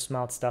surface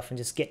mount stuff, and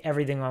just get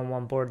everything on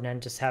one board, and then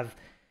just have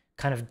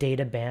kind of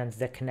data bands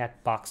that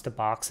connect box to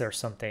box or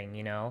something,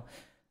 you know.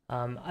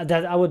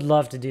 That I would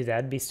love to do that.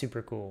 It'd be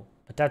super cool.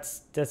 But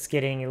that's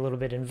getting a little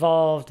bit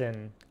involved,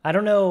 and I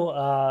don't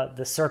know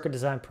the circuit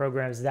design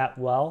programs that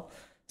well,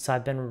 so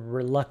I've been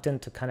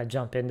reluctant to kind of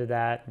jump into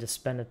that and just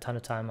spend a ton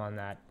of time on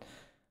that.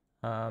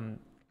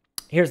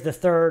 Here's the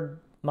third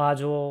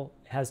module.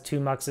 It has 2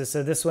 muxes,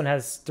 so this one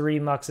has 3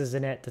 muxes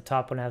in it. The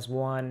top one has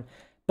 1,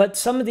 but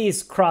some of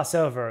these cross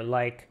over.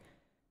 Like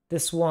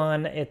this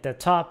one at the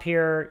top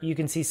here, you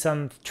can see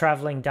some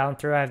traveling down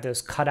through. I have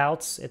those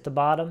cutouts at the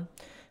bottom.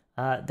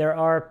 There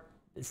are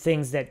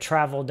things that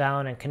travel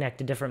down and connect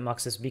to different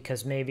muxes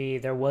because maybe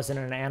there wasn't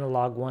an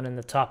analog one in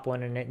the top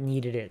one and it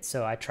needed it,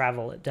 so I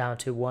travel it down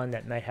to one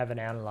that might have an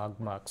analog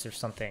mux or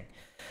something.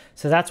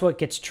 So that's what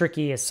gets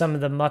tricky, is some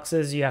of the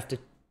muxes you have to,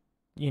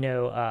 you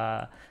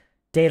know,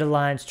 data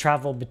lines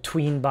travel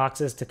between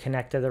boxes to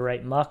connect to the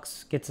right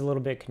mux. Gets a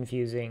little bit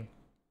confusing.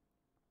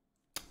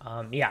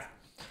 Yeah,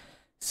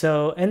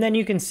 So, and then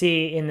you can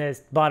see in the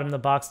bottom of the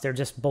box, they're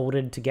just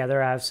bolted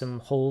together. I have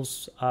some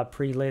holes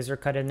pre-laser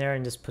cut in there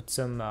and just put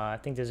some, I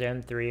think there's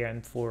M3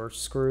 or M4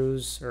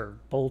 screws or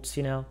bolts,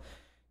 you know,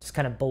 just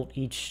kind of bolt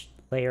each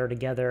layer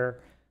together.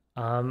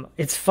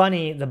 It's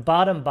funny, the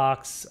bottom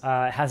box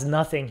has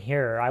nothing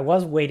here. I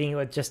was waiting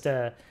with just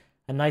a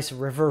nice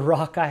river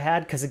rock I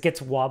had because it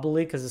gets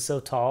wobbly because it's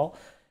so tall.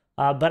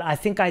 But I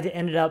think I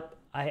ended up,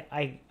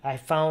 I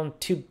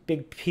found two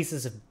big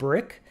pieces of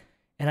brick.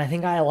 And I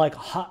think I like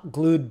hot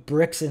glued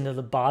bricks into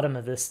the bottom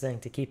of this thing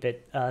to keep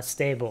it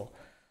stable.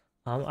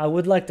 I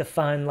would like to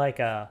find like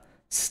a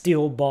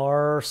steel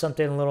bar or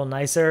something a little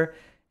nicer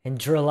and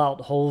drill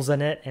out holes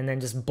in it and then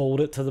just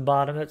bolt it to the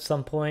bottom at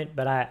some point.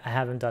 But I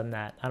haven't done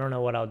that. I don't know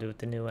what I'll do with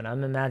the new one.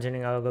 I'm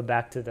imagining I'll go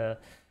back to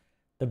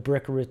the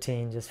brick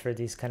routine just for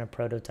these kind of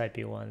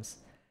prototypey ones.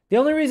 The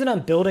only reason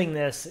I'm building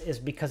this is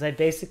because I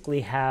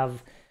basically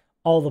have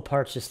all the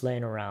parts just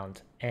laying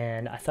around.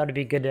 And I thought it'd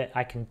be good that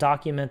I can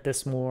document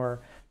this more.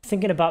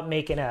 Thinking about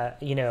making a,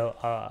 you know,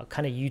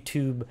 kind of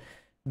YouTube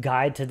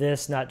guide to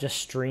this, not just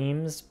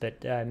streams,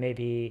 but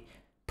maybe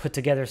put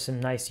together some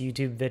nice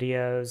YouTube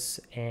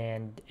videos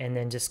and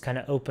then just kind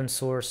of open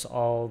source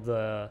all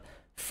the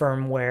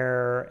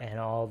firmware and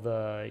all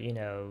the, you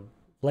know,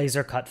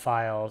 laser cut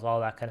files,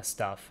 all that kind of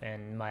stuff,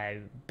 and my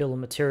bill of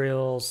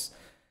materials.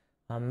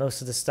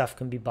 Most of the stuff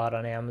can be bought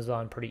on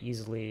Amazon pretty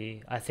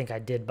easily. I think I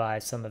did buy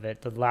some of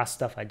it. The last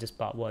stuff I just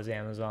bought was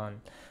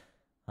Amazon.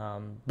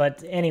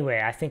 But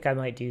anyway, I think I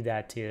might do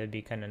that too. It'd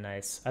be kind of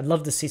nice. I'd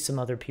love to see some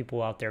other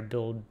people out there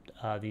build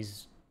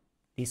these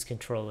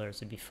controllers.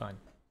 It'd be fun.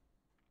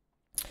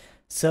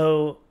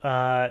 So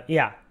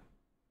yeah.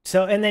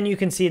 So, and then you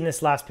can see in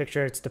this last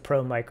picture, it's the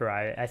Pro Micro.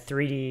 I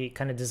 3D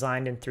kind of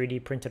designed and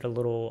 3D printed a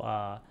little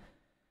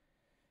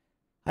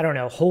I don't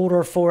know,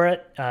 holder for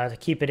it to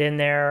keep it in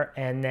there.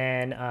 And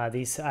then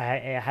these, I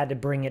had to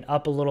bring it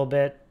up a little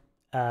bit.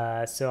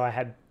 So I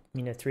had,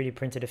 you know, 3D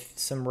printed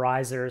some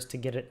risers to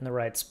get it in the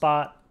right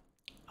spot.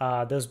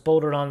 Those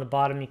bolted on the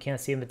bottom, you can't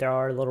see them, but there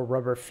are little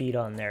rubber feet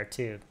on there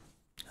too.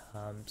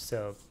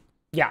 So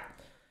yeah.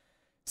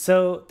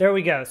 So there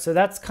we go. So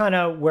that's kind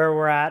of where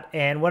we're at.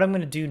 And what I'm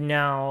going to do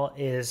now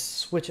is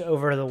switch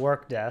over to the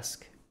work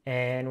desk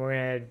and we're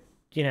going to,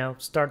 you know,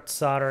 start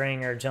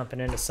soldering or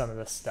jumping into some of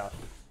this stuff.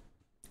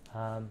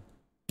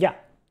 Yeah,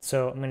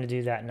 so I'm going to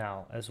do that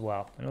now as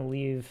well. I'm going to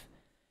leave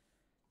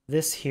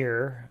this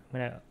here. I'm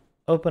going to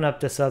open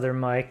up this other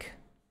mic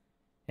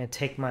and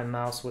take my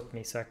mouse with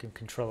me so I can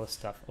control this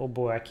stuff. Oh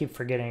boy, I keep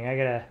forgetting. I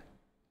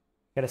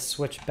gotta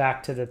switch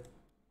back to the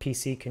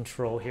PC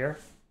control here.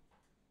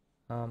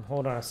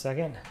 Hold on a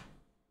second.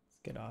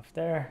 Let's get off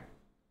there.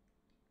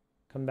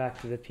 Come back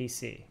to the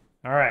PC.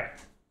 All right.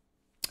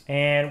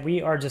 And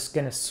we are just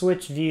going to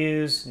switch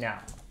views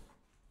now.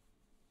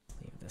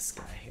 Leave this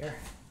guy here.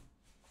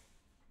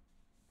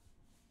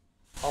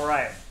 All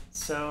right,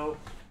 so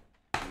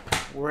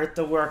we're at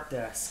the work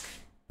desk.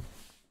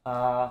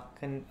 Oh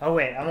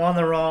wait, I'm on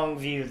the wrong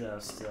view though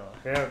still.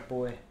 Oh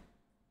boy.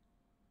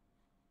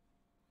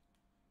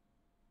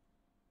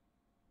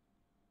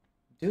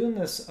 Doing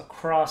this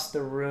across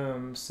the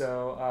room,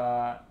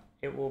 so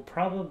it will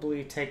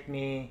probably take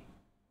me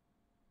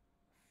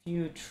a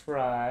few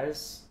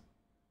tries.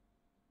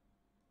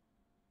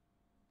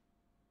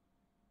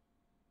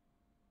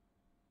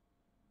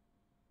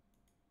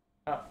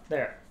 Oh,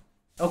 there.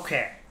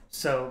 Okay,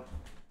 so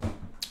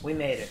we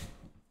made it.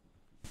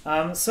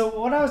 So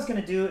what I was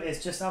going to do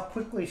is just, I'll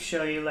quickly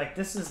show you, like,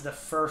 this is the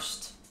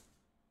first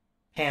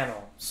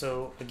panel.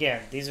 So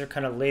again, these are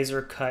kind of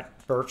laser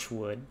cut birch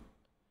wood.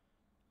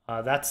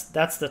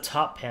 That's the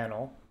top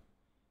panel.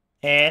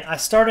 And I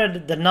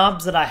started, the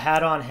knobs that I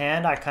had on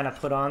hand, I kind of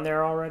put on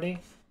there already.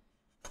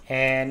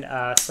 And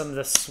some of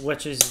the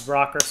switches,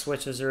 rocker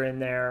switches are in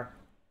there.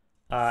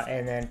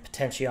 And then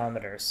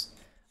potentiometers.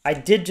 I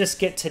did just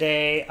get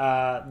today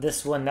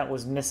this one that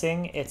was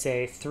missing. It's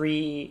a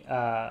 3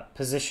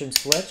 position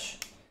switch.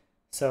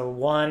 So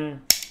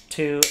 1,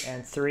 2,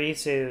 and 3.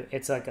 So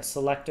it's like a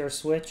selector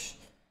switch.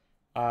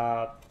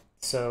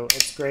 So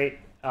it's great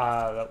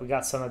that we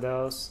got some of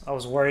those. I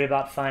was worried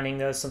about finding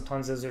those.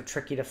 Sometimes those are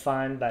tricky to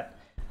find, but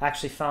I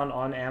actually found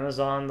on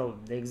Amazon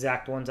the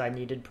exact ones I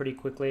needed pretty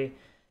quickly.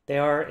 They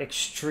are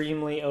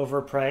extremely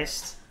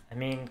overpriced. I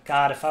mean,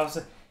 God,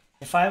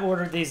 if I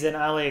ordered these in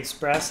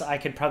AliExpress, I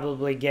could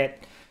probably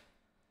get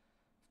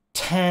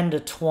 10 to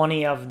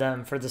 20 of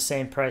them for the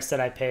same price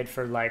that I paid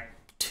for like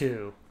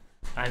 2.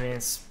 I mean,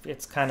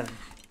 it's kind of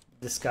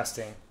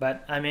disgusting.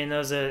 But I mean,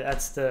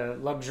 that's the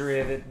luxury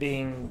of it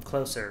being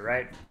closer,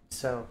 right?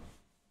 So,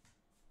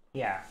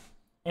 yeah.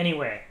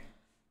 Anyway,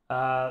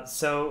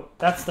 so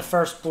that's the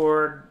first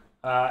board,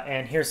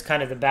 and here's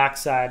kind of the back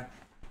side.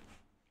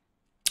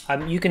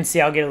 You can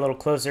see, I'll get a little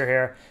closer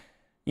here.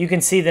 You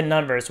can see the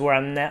numbers where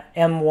I'm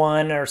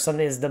M1 or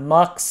something is the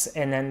MUX,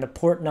 and then the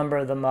port number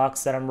of the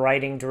MUX that I'm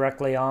writing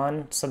directly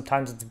on.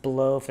 Sometimes it's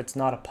below if it's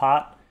not a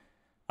pot.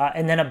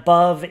 And then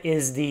above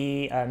is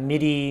the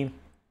MIDI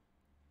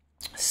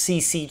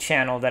CC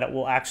channel that it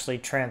will actually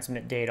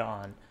transmit data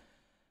on.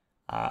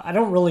 I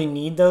don't really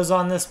need those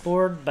on this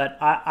board, but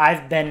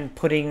I've been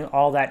putting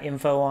all that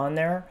info on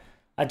there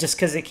just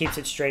because it keeps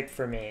it straight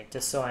for me,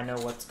 just so I know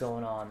what's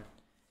going on.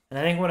 And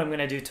I think what I'm going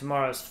to do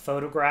tomorrow is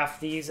photograph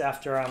these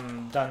after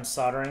I'm done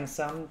soldering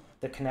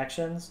the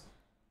connections.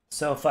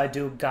 So if I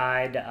do a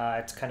guide,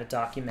 it's kind of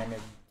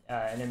documented,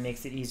 and it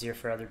makes it easier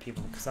for other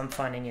people, because I'm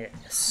finding it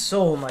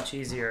so much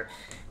easier.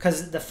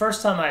 Because the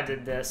first time I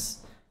did this,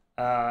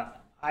 I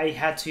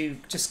had to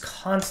just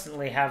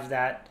constantly have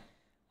that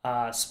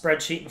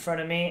spreadsheet in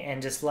front of me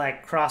and just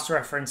like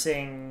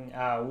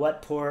cross-referencing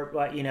what port,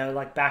 what, you know,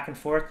 like back and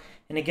forth,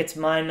 and it gets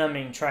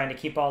mind-numbing trying to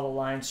keep all the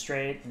lines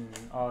straight and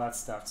all that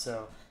stuff.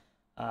 So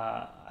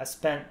I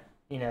spent,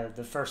 you know,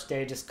 the first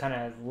day just kind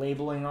of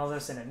labeling all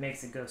this, and it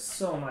makes it go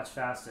so much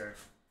faster.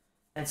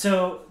 And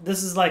so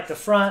this is like the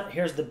front,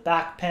 here's the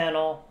back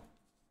panel,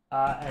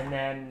 and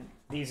then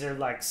these are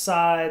like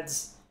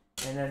sides,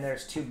 and then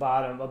there's a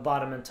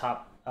bottom and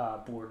top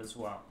board as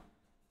well.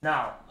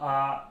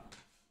 Now,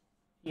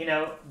 you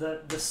know,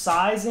 the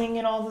sizing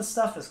and all this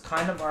stuff is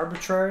kind of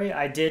arbitrary.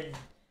 I did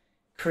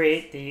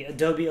create the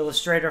Adobe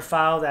Illustrator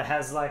file that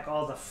has like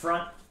all the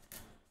front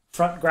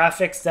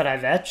graphics that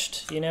I've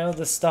etched, you know,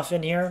 the stuff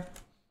in here.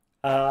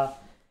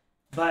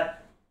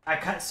 But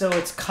so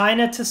it's kind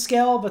of to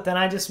scale, but then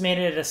I just made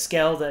it a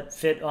scale that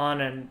fit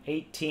on an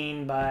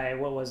 18 by,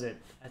 what was it?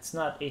 It's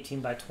not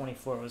 18 by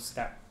 24, it was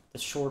the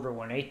shorter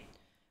one,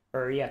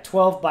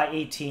 12 by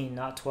 18,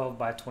 not 12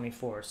 by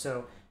 24.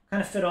 So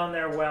kind of fit on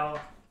there well.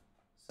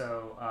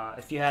 So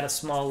if you had a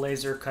small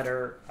laser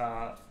cutter,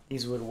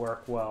 these would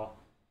work well.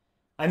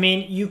 I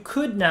mean, you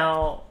could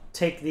now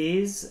take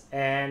these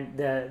and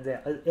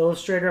the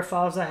Illustrator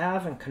files I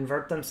have and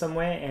convert them some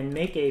way and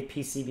make a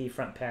PCB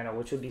front panel,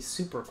 which would be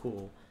super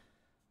cool.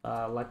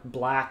 Like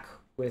black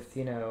with,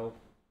 you know,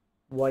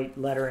 white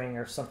lettering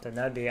or something.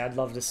 I'd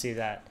love to see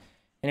that.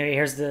 Anyway,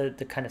 here's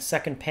the kind of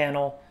second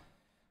panel.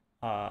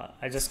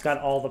 I just got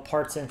all the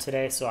parts in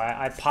today, so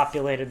I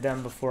populated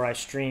them before I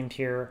streamed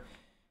here.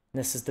 And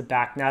this is the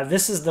back. Now,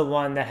 this is the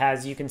one that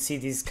has, you can see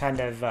these kind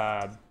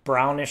of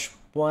brownish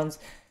ones.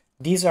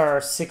 These are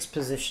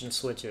 6-position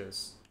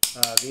switches.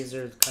 These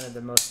are kind of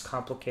the most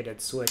complicated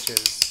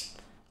switches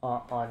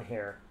on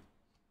here.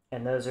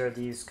 And those are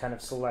these kind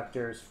of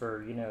selectors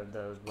for, you know,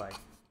 the like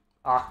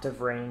octave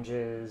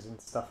ranges and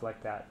stuff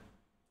like that.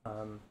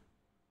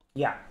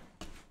 Yeah.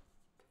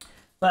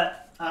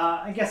 But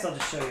I guess I'll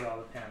just show you all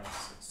the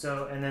panels.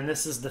 So, and then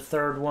this is the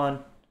third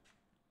one,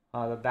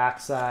 the back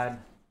side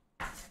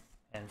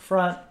and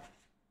front.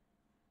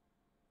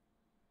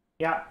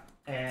 Yeah.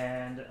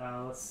 And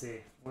let's see,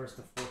 where's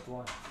the fourth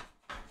one?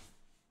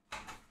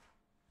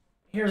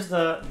 Here's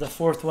the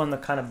fourth one, the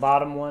kind of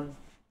bottom one.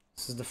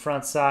 This is the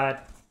front side,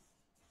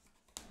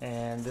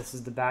 and this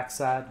is the back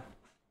side.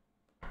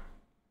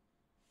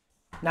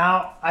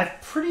 Now, I've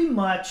pretty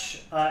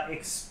much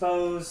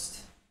exposed,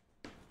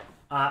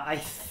 I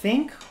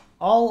think,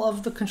 all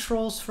of the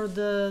controls for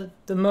the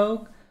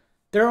Moog.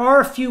 There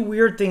are a few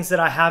weird things that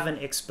I haven't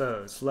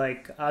exposed.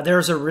 Like,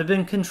 there's a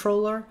ribbon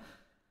controller.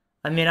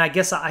 I mean, I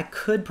guess I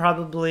could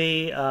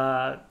probably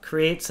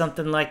create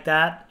something like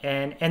that.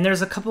 And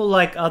there's a couple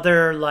like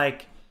other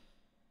like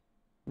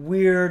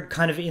weird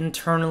kind of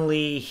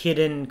internally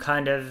hidden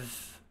kind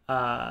of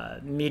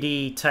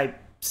MIDI type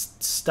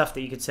stuff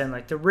that you could send,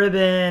 like the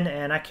ribbon,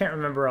 and I can't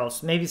remember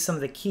else. Maybe some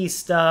of the key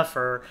stuff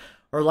or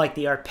like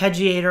the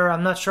arpeggiator.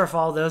 I'm not sure if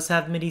all those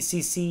have MIDI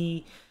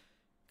CC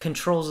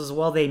controls as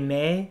well. They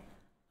may.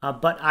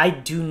 But I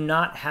do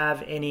not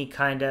have any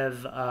kind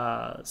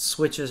of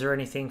switches or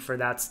anything for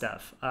that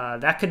stuff.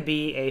 That could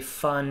be a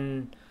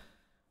fun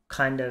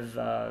kind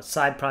of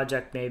side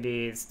project,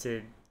 maybe, is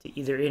to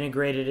either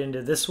integrate it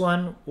into this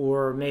one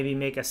or maybe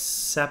make a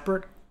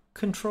separate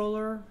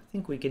controller. I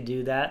think we could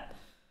do that.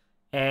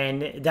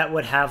 And that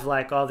would have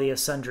like all the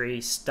sundry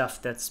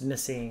stuff that's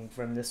missing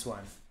from this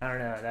one. I don't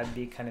know, that'd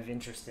be kind of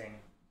interesting.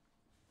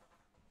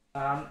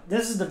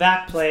 This is the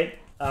back plate.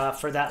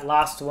 For that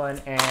last one,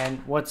 and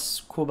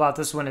what's cool about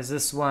this one is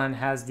this one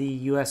has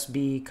the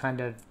USB kind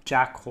of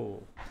jack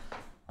hole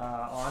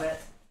on it.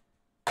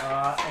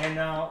 And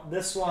now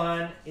this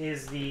one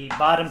is the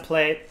bottom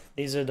plate.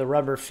 These are the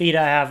rubber feet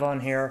I have on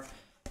here.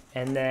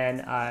 And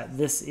then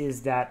this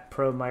is that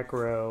Pro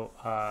Micro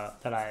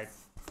that I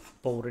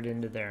bolted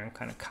into there and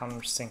kind of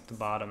countersink the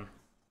bottom.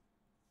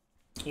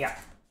 Yeah.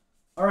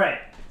 All right.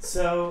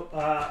 So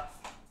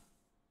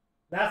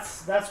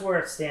that's where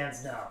it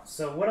stands now.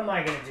 So what am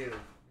I going to do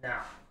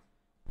now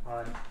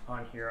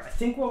on here? I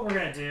think what we're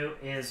going to do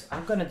is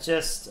I'm going to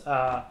just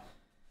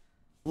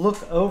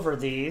look over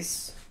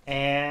these,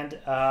 and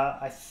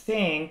I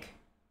think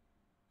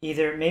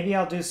either maybe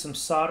I'll do some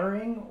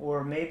soldering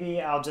or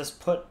maybe I'll just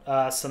put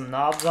some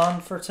knobs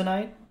on for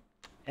tonight,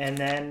 and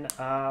then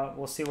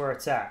we'll see where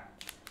it's at.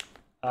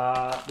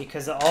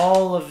 Because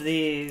all of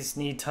these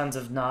need tons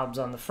of knobs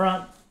on the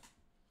front.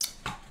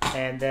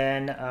 And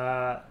then,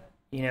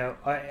 you know,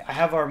 I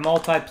have our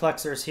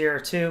multiplexers here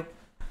too.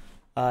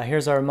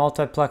 Here's our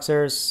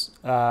multiplexers.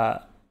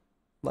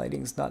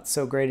 Lighting's not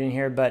so great in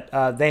here,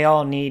 but they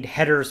all need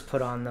headers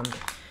put on them.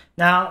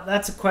 Now,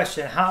 that's a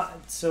question.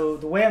 So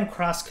the way I'm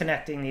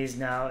cross-connecting these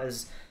now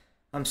is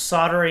I'm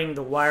soldering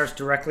the wires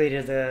directly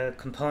to the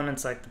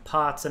components like the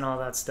pots and all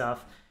that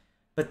stuff.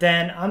 But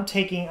then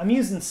I'm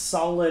using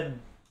solid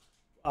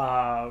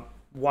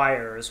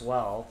wire as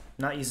well,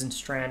 not using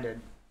stranded.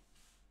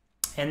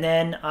 And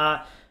then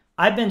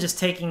I've been just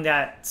taking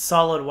that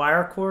solid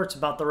wire core, it's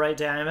about the right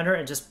diameter,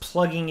 and just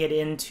plugging it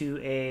into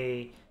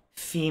a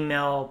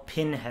female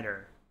pin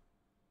header.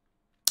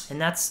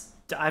 And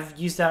I've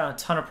used that on a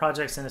ton of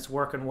projects and it's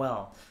working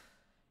well.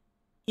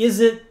 Is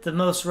it the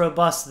most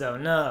robust though?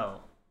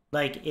 No.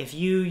 Like if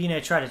you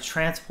try to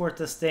transport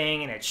this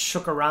thing and it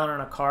shook around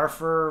in a car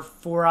for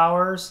 4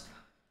 hours,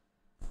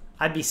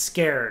 I'd be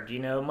scared.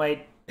 It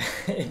might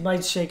it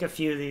might shake a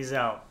few of these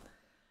out.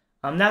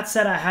 That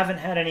said, I haven't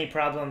had any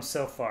problems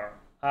so far.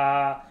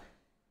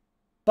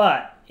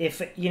 But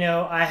if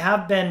I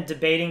have been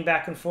debating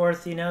back and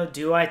forth.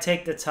 Do I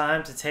take the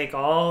time to take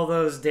all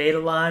those data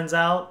lines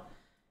out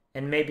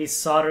and maybe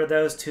solder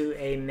those to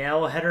a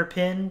male header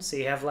pin, so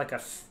you have like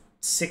a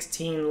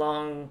 16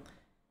 long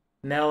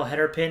male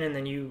header pin, and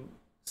then you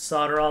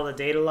solder all the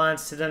data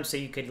lines to them, so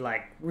you could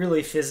like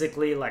really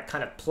physically like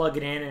kind of plug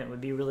it in and it would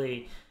be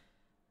really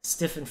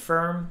stiff and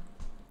firm.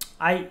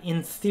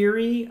 In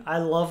theory, I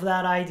love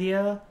that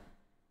idea.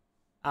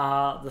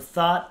 The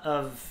thought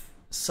of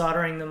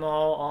soldering them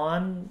all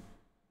on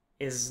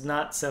is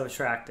not so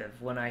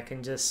attractive when I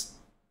can just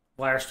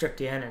wire strip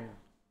the end and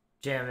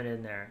jam it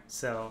in there.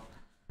 So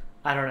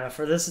I don't know.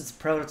 For this, it's a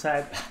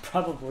prototype. I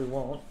probably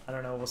won't. I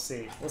don't know. We'll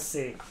see. We'll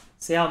see.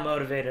 See how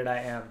motivated I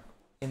am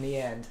in the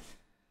end.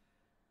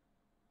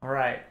 All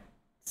right.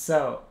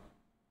 So,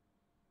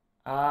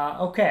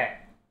 okay.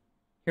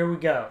 Here we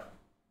go.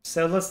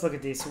 So let's look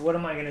at these. So what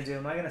am I going to do?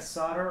 Am I going to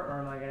solder or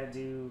am I going to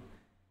do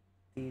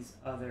these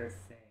other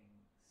things?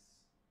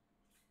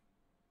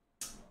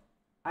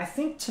 I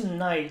think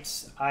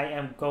tonight I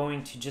am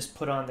going to just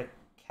put on the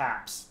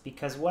caps,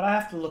 because what I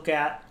have to look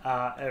at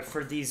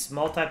for these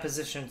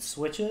multi-position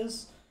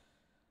switches,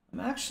 I'm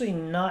actually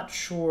not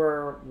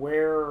sure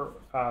where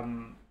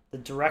the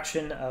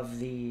direction of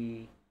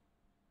the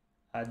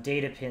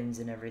data pins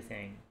and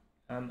everything.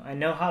 I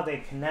know how they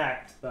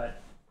connect,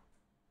 but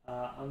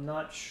I'm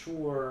not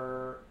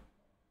sure,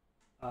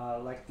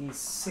 like these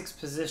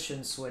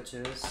 6-position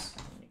switches.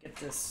 Let me get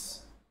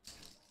this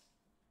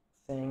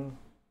thing.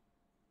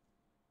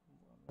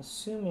 I'm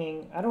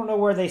assuming, I don't know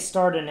where they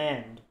start and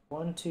end.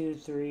 1, 2,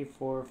 3,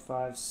 4,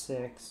 5,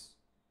 6.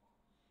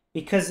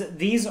 Because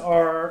these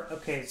are,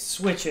 okay,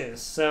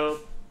 switches.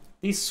 So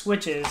these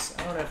switches,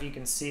 I don't know if you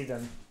can see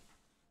them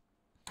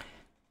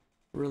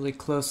really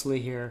closely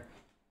here.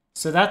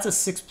 So that's a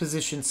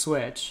 6-position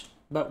switch.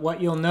 But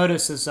what you'll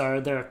notice is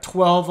there are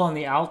 12 on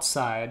the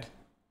outside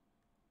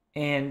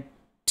and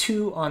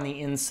 2 on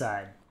the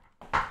inside.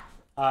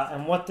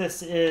 And what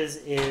this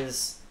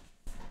is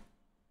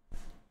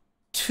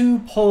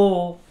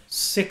 2-pole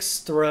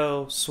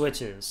 6-throw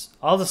switches.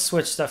 All the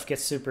switch stuff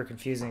gets super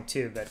confusing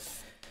too, but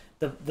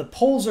the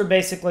poles are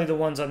basically the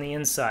ones on the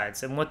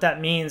insides. And what that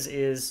means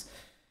is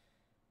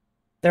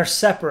they're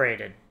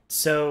separated.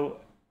 So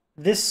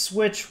this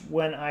switch,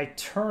 when I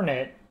turn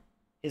it,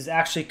 is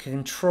actually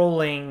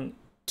controlling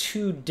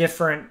 2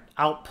 different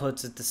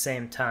outputs at the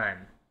same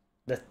time,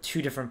 the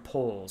 2 different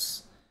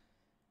poles.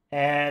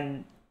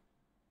 And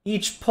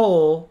each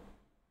pole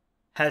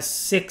has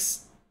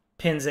 6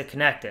 pins that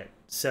connect it.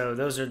 So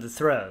those are the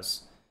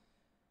throws.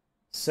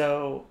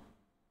 So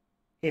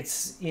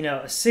it's, a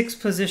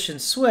 6-position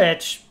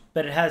switch,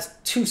 but it has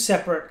 2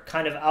 separate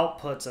kind of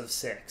outputs of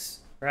 6,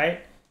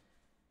 right?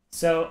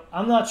 So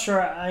I'm not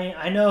sure.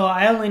 I know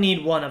I only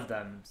need one of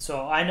them.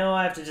 So I know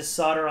I have to just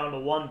solder onto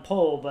one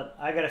pole, but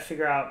I got to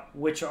figure out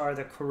which are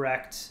the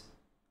correct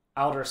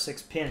outer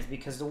 6 pins,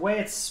 because the way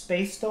it's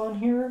spaced on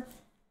here,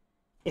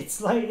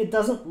 it's like it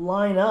doesn't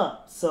line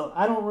up. So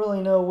I don't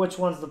really know which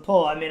one's the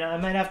pole. I mean, I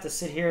might have to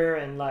sit here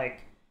and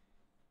like,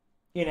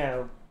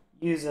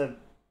 use a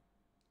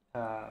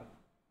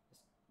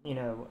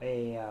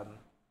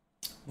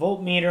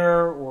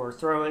voltmeter, or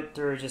throw it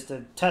through just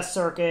a test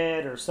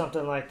circuit or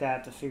something like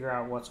that to figure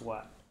out what's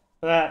what.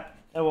 But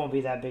that won't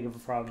be that big of a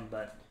problem,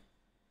 but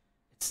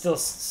it's still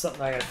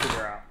something I gotta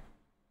figure out.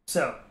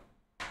 So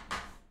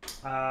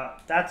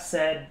that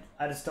said,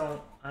 I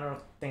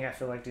don't think I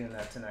feel like doing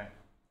that tonight.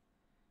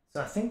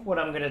 So I think what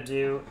I'm gonna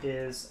do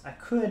is I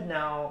could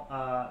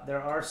now,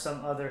 there are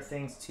some other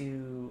things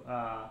to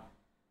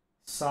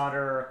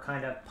solder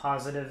kind of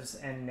positives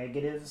and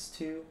negatives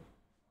to.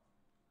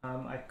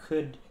 I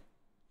could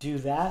do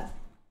that.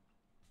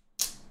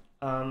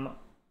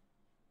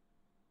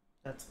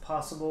 That's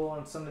possible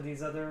on some of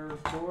these other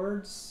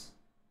boards,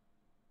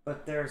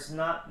 but there's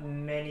not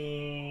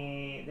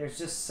many. There's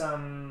just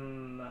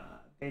some,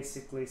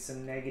 basically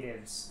some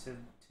negatives to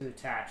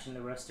attach, and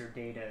the rest are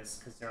datas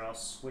because they're all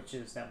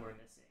switches that we're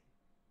missing.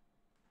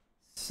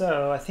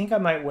 So I think I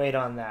might wait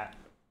on that.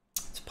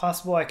 It's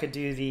possible I could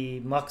do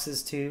the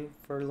muxes too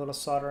for a little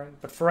soldering,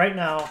 but for right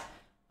now,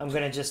 I'm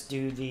gonna just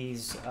do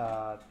these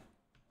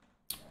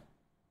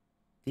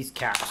these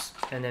caps,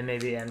 and then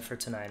maybe end for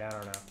tonight. I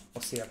don't know.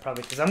 We'll see.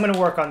 Probably because I'm going to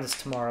work on this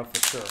tomorrow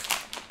for sure.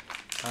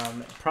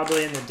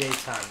 Probably in the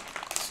daytime.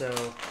 So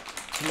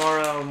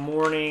tomorrow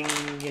morning,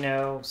 you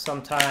know,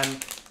 sometime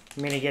I'm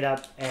going to get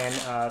up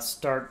and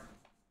start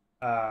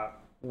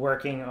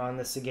working on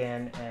this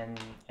again.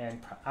 And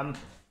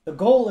the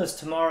goal is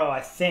tomorrow,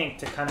 I think,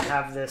 to kind of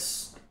have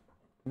this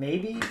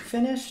maybe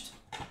finished,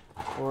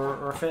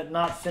 or if it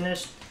not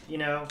finished, you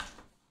know,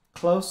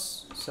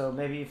 close. So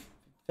maybe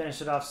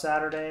finish it off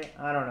Saturday.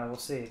 I don't know. We'll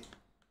see.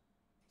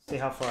 See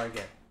how far I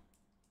get.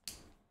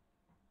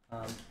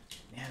 Man,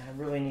 I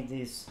really need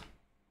these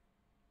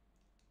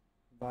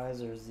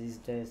visors these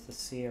days to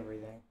see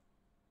everything.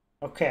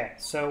 Okay,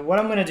 so what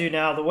I'm going to do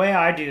now, the way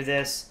I do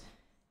this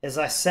is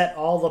I set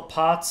all the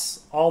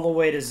pots all the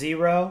way to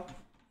 0,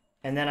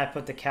 and then I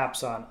put the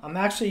caps on. I'm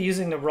actually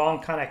using the wrong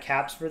kind of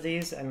caps for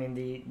these. I mean,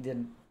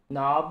 the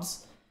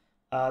knobs.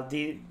 They're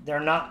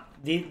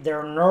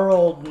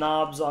knurled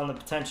knobs on the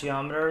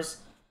potentiometers,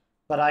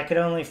 but I could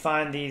only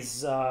find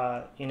these,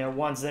 you know,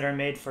 ones that are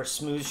made for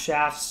smooth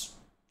shafts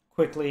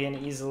quickly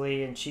and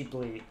easily and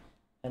cheaply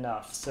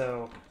enough.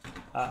 So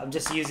I'm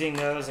just using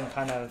those and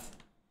kind of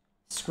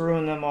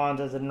screwing them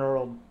onto the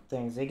knurled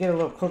things. They get a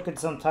little crooked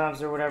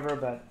sometimes or whatever,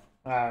 but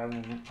I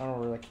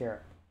don't really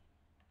care.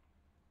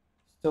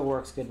 Still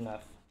works good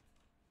enough.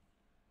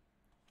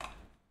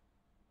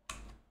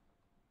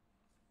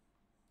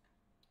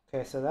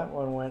 Okay, so that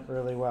one went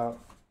really well.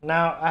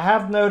 Now, I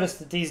have noticed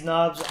that these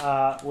knobs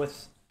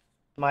with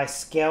my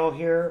scale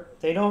here,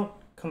 they don't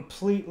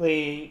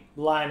completely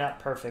line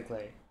up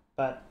perfectly,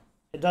 but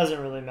it doesn't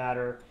really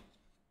matter.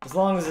 As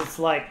long as it's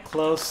like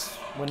close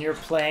when you're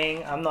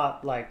playing, I'm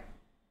not like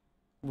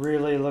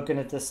really looking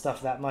at this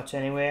stuff that much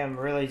anyway. I'm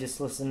really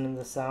just listening to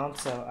the sound,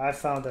 so I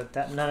found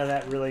that none of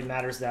that really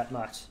matters that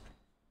much.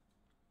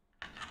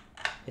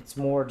 It's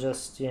more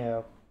just, you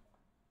know,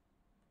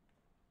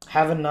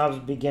 having knobs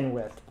to begin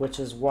with, which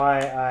is why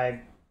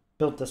I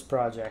built this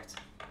project.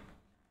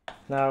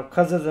 Now,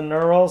 because of the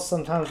knurls,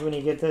 sometimes when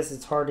you get this,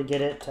 it's hard to get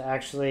it to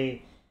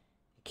actually,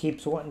 it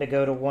keeps wanting to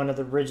go to one of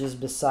the ridges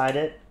beside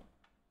it.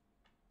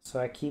 So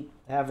I keep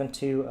having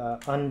to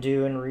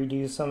undo and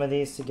redo some of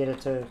these to get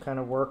it to kind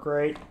of work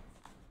right.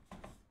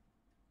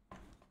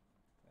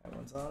 That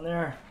one's on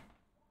there.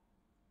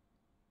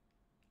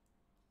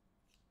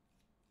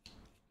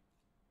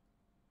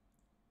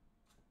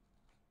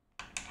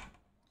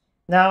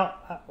 Now,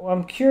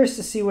 I'm curious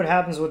to see what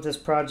happens with this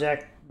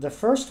project. The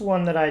first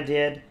one that I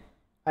did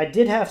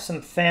have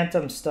some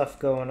phantom stuff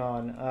going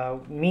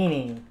on,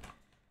 meaning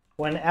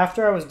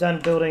after I was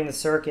done building the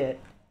circuit,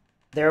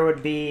 there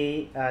would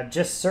be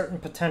just certain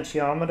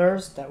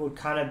potentiometers that would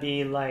kind of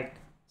be like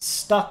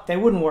stuck. They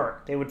wouldn't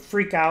work. They would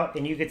freak out,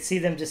 and you could see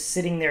them just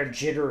sitting there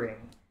jittering,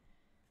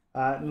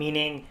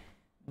 meaning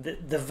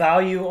the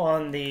value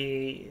on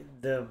the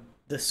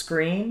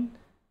screen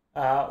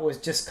was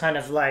just kind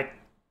of like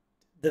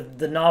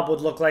the knob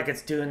would look like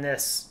it's doing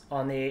this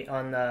on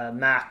the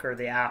Mac or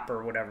the app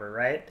or whatever,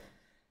 right?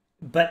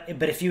 But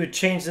if you would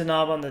change the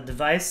knob on the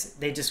device,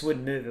 they just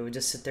wouldn't move. It would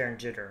just sit there and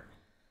jitter.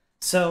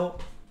 So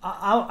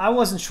I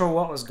wasn't sure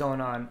what was going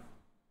on.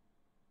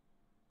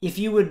 If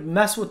you would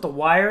mess with the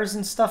wires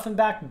and stuff and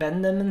back,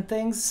 bend them and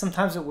things,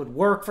 sometimes it would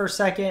work for a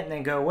second and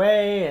then go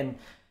away. And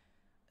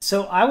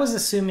so I was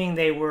assuming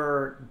they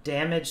were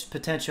damaged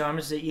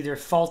potentiometers, they're either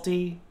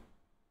faulty,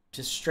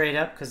 just straight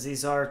up, because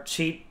these are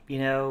cheap, you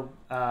know,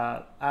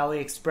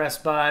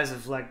 AliExpress buys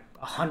of like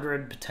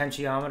 100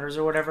 potentiometers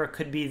or whatever. It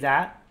could be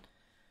that.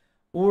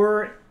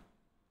 Or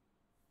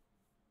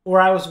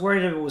I was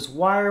worried it was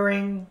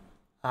wiring.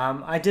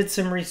 I did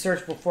some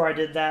research before I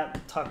did that.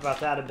 We'll talk about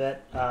that a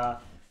bit.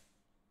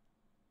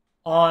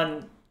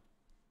 On,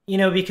 you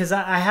know, because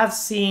I have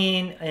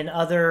seen in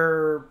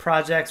other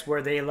projects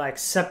where they like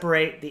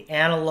separate the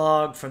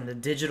analog from the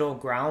digital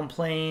ground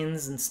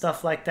planes and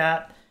stuff like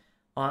that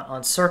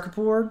on circuit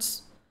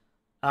boards.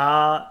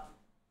 But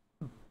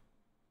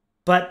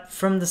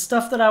from the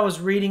stuff that I was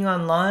reading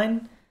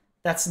online,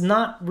 that's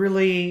not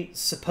really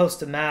supposed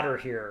to matter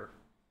here.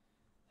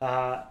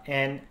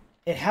 And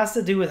it has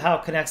to do with how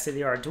it connects to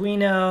the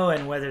Arduino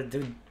and whether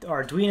the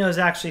Arduino is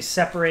actually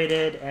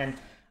separated. And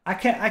I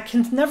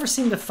can never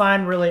seem to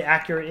find really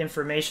accurate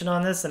information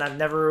on this. And I've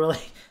never really,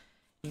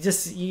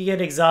 you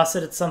get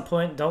exhausted at some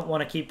point, don't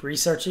want to keep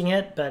researching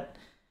it. But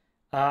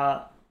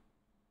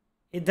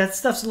that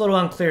stuff's a little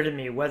unclear to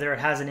me, whether it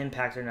has an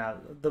impact or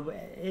not.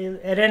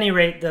 At any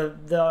rate,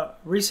 the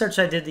research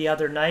I did the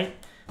other night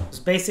was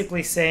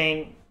basically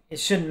saying it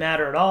shouldn't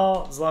matter at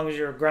all as long as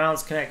your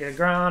ground's connected to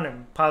ground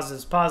and positive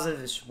is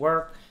positive, it should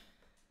work.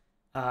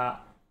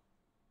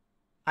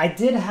 I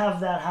did have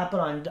that happen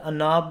on a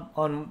knob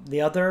on the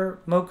other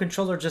Moog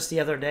controller just the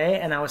other day,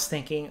 and I was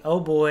thinking,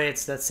 oh boy,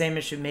 it's that same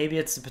issue. Maybe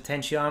it's the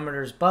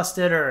potentiometer's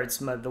busted, or it's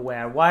the way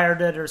I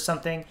wired it or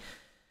something.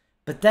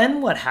 But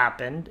then what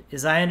happened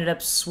is I ended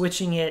up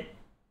switching it,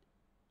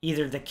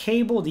 either the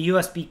cable, the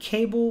USB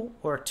cable,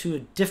 or to a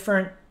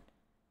different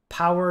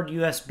powered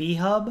USB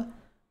hub,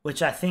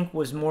 which I think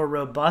was more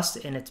robust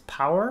in its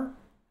power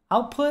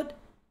output,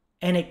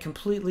 and it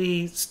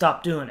completely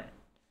stopped doing it.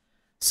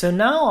 So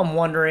now I'm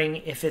wondering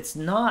if it's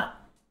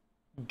not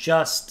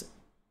just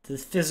the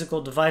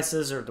physical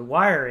devices or the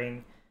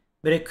wiring,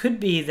 but it could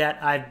be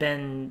that I've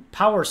been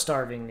power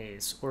starving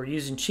these or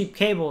using cheap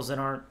cables that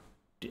aren't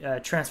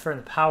transferring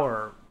the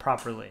power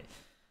properly.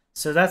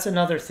 So that's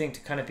another thing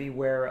to kind of be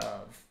aware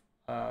of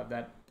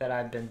that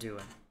I've been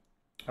doing.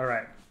 All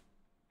right,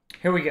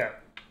 here we go.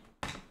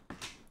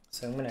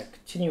 So I'm going to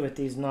continue with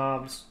these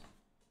knobs.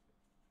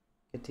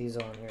 Get these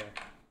on here.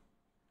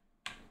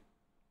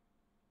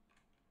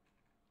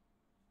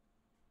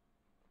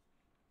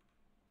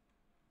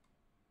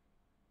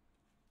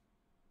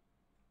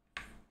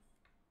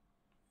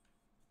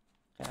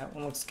 That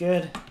one looks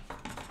good.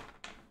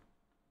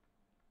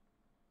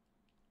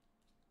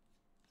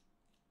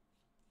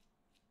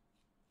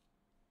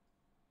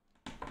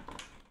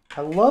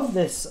 I love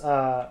this.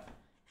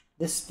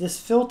 This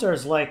filter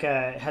is like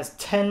has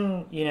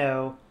 10,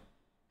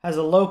 has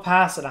a low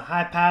pass and a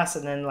high pass,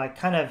 and then like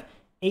kind of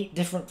 8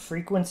 different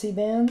frequency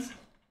bands.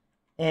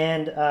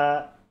 And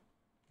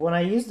when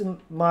I used the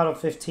Model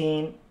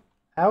 15,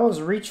 I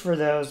always reach for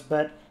those,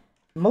 but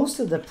most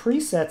of the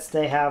presets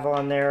they have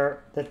on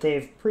there that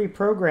they've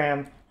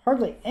pre-programmed,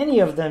 hardly any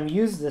of them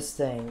use this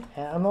thing.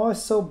 And I'm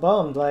always so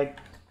bummed, like,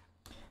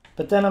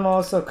 but then I'm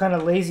also kind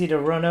of lazy to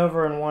run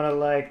over and want to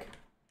like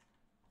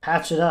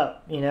patch it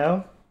up,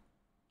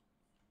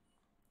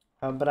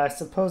 but I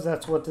suppose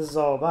that's what this is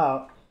all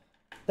about.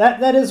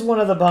 That is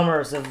one of the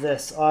bummers of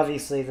this,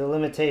 obviously. The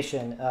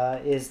limitation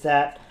is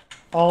that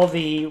all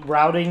the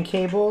routing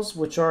cables,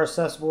 which are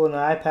accessible in the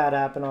iPad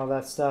app and all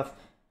that stuff,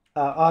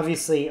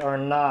 obviously are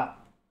not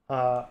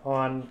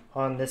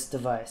on this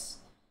device.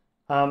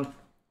 I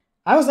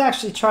was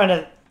actually trying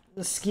to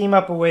scheme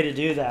up a way to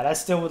do that. I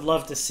still would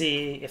love to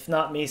see, if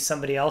not me,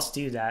 somebody else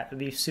do that. It would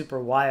be super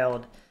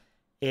wild.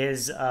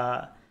 Is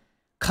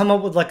come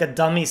up with like a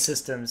dummy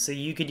system so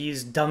you could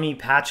use dummy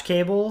patch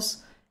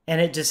cables,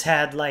 and it just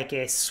had like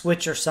a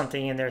switch or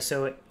something in there,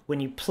 so when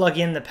you plug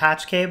in the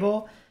patch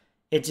cable,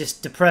 it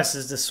just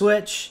depresses the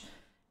switch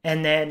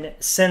and then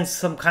sends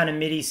some kind of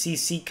MIDI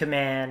CC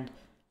command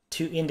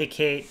to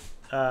indicate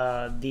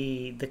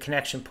the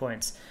connection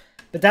points.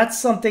 But that's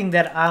something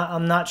that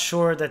I'm not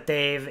sure that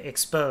they've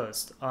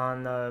exposed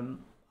on the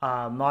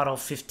Model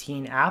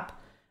 15 app.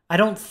 I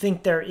don't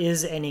think there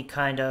is any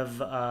kind of,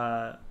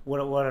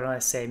 what did I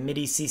say,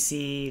 MIDI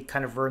CC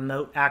kind of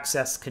remote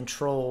access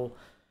control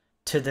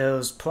to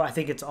those. I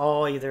think it's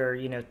all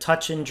either,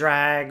 touch and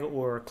drag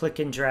or click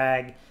and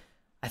drag.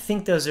 I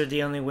think those are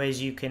the only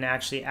ways you can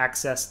actually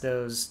access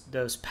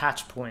those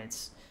patch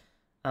points.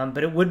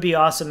 But it would be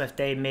awesome if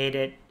they made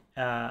it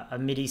a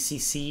MIDI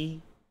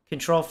CC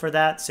control for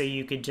that, so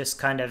you could just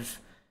kind of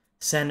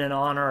send an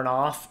on or an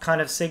off kind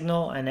of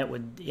signal, and it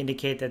would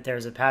indicate that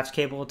there's a patch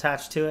cable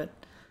attached to it.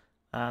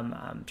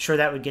 I'm sure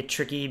that would get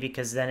tricky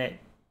because then it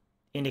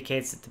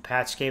indicates that the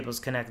patch cable is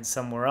connected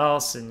somewhere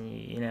else,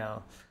 and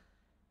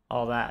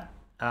all that.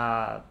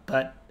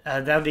 But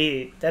that'd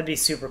be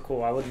super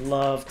cool. I would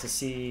love to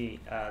see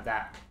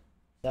that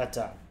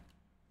done.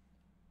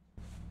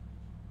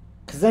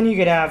 Because then you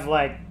could have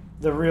like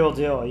the real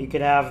deal. You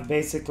could have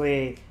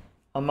basically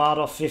a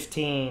Model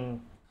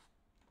 15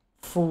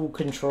 full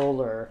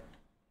controller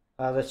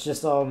that's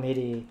just all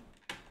MIDI.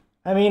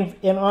 I mean,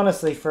 and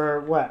honestly,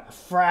 for what, a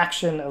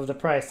fraction of the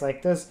price,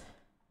 like this,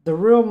 the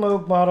real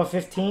Moog Model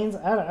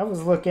 15s, I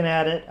was looking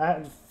at it,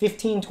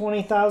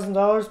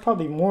 $20,000,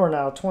 probably more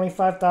now,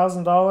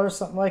 $25,000,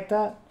 something like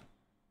that.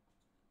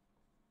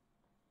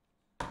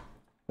 I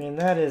mean,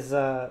 that is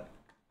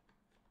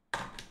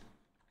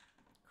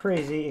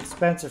crazy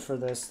expensive for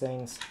those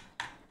things.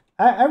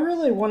 I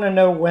really want to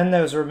know when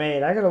those were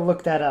made. I gotta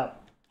look that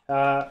up.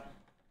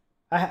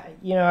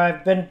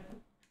 I've been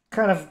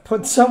kind of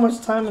put so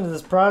much time into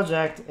this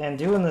project and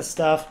doing this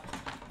stuff,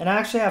 and I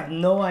actually have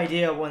no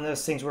idea when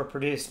those things were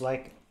produced.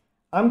 Like,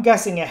 I'm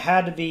guessing it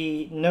had to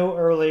be no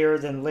earlier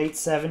than late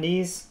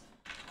 70s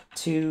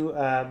to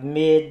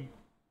mid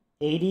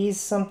 80s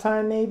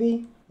sometime,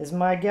 maybe, is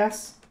my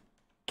guess.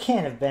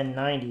 Can't have been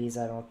 90s,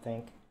 I don't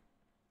think.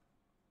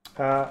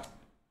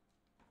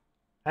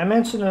 I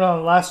mentioned it on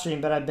the last stream,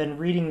 but I've been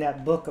reading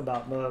that book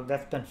about Moog.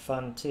 That's been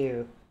fun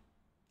too.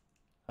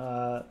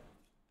 I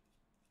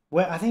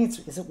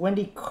think is it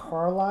Wendy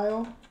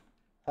Carlisle?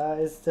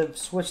 Is the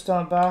Switched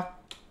On Bach?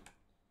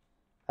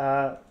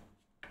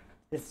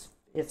 It's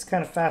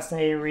kind of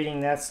fascinating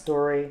reading that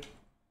story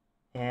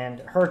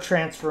and her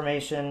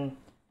transformation,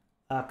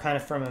 kind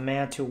of from a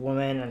man to a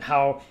woman, and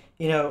how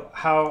in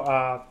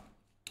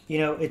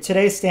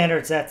today's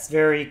standards that's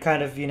very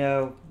kind of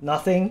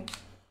nothing,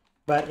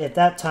 but at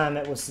that time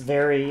it was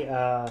very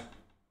I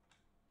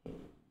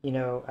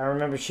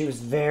remember she was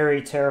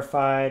very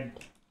terrified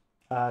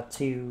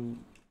to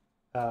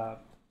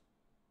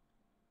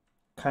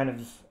kind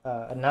of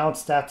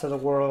announce that to the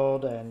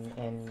world,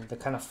 and the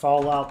kind of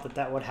fallout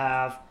that would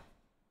have.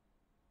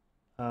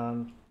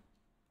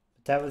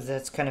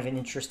 That's kind of an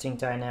interesting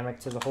dynamic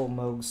to the whole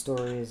Moog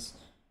story, is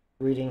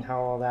reading how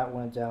all that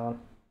went down.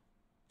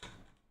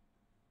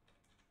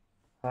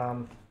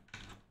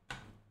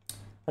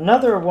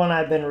 Another one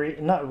I've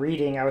been not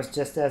reading. I was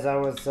just as I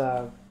was, you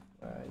know,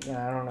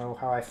 I don't know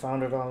how I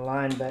found it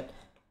online, but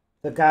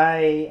the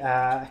guy,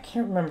 I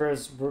can't remember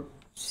his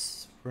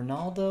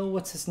Ronaldo.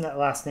 What's his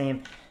last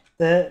name?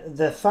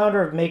 The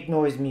founder of Make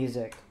Noise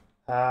Music.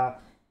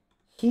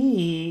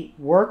 He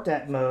worked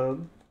at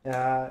Moog.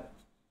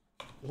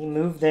 He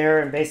moved there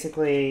and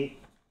basically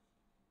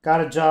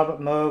got a job at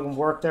Moog and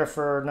worked there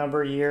for a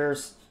number of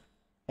years.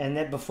 And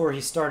then before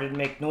he started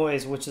Make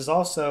Noise, which is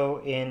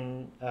also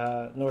in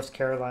North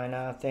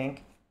Carolina, I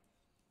think.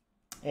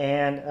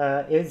 And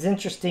it's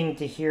interesting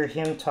to hear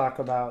him talk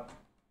about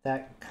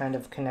that kind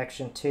of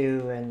connection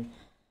too, and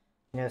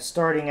you know,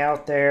 starting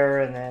out there,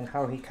 and then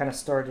how he kind of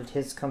started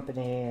his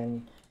company,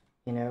 and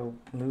you know,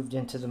 moved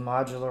into the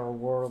modular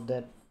world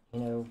that you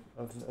know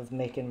of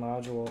making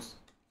modules.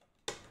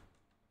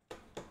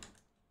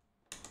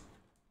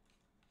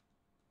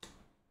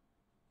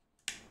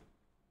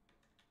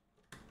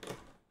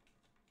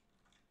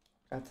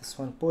 Got this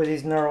one. Boy,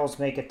 these knurls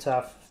make it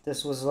tough. If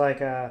this was like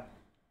a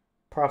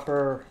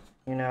proper,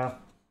 you know,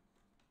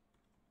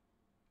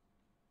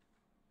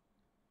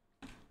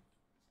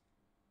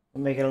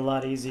 it'll make it a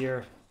lot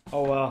easier.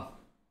 Oh well,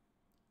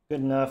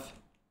 good enough.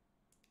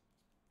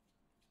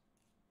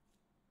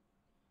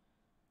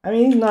 I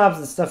mean, these knobs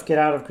and stuff get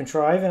out of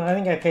control. I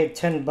think I paid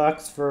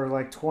 $10 for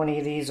like 20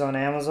 of these on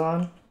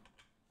Amazon,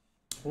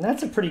 and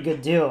that's a pretty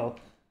good deal.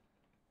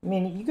 I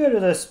mean, you go to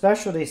the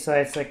specialty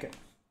sites, like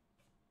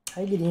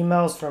I get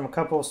emails from a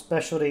couple of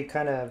specialty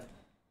kind of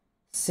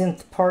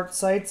synth part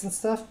sites and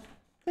stuff.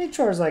 They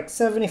charge like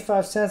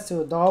 75 cents to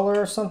 $1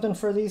 or something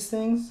for these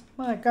things.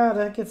 My God,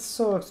 that gets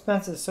so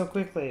expensive so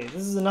quickly.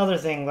 This is another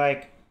thing,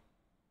 like,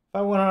 if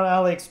I went on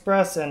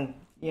AliExpress and,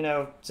 you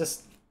know,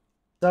 just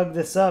dug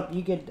this up,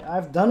 you could,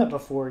 I've done it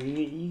before.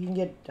 You can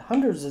get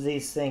hundreds of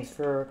these things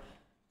for a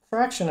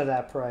fraction of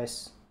that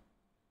price.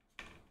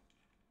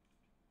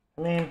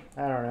 I mean,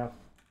 I don't know.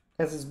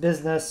 Guess it's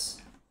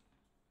business.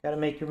 Gotta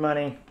make your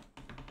money.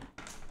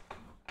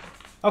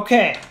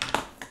 Okay.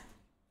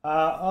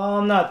 Oh,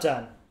 I'm not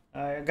done.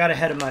 I got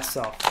ahead of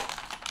myself.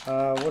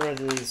 What are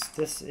these?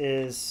 This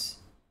is...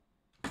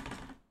 So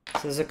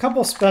there's a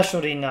couple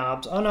specialty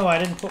knobs. Oh no, I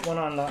didn't put one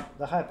on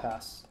the high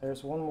pass.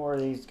 There's one more of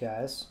these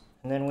guys.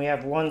 And then we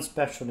have one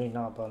specialty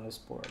knob on this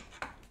board.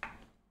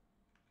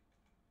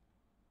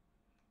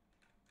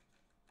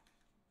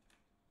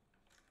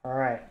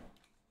 Alright.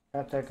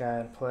 Got that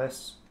guy in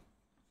place.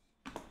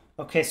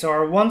 Okay, so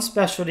our one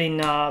specialty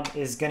knob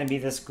is going to be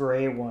this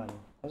gray one.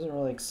 I wasn't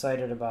really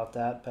excited about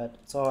that, but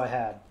it's all I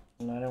had.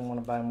 And I didn't want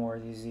to buy more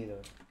of these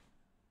either.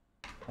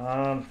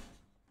 Let's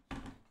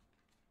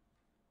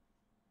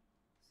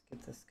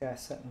get this guy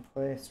set in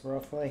place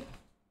roughly.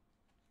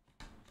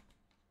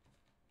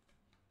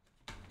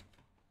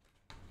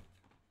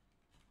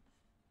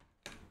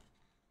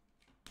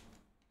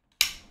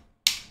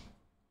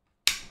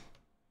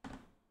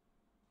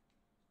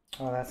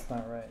 Oh, that's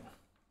not right.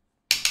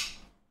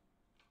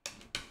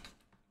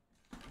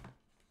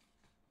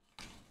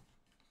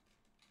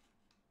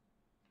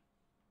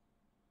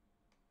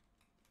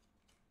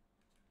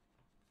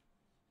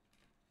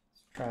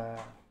 Try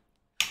that.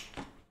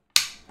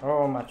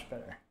 Oh, much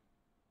better.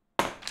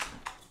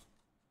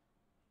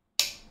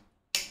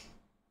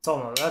 It's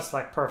almost, that's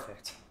like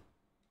perfect.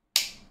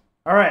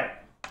 All right,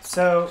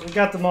 so we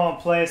got them all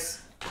in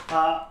place.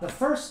 The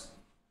first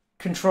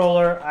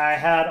controller, I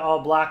had all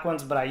black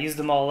ones, but I used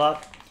them all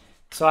up.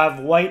 So I have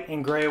white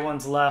and gray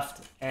ones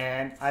left,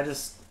 and I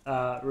just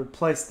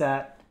replaced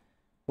that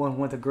one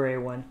with a gray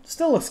one.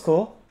 Still looks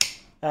cool.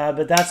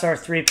 But that's our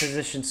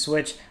 3-position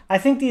switch. I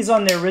think these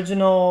on the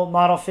original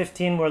Model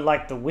 15 were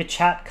like the witch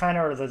hat kind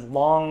of, or the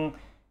long,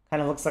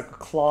 kind of looks like a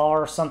claw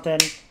or something.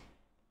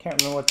 Can't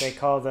remember what they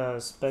call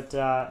those, but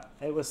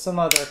it was some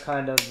other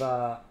kind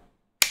of,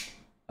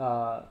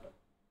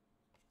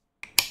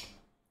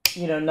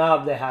 you know,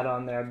 knob they had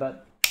on there.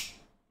 But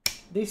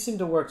these seem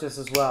to work just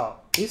as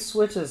well. These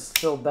switches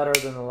feel better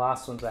than the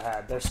last ones I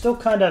had. They're still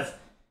kind of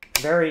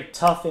very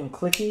tough and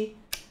clicky,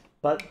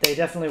 but they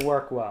definitely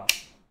work well.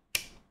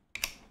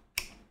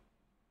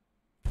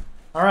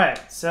 All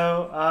right,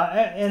 so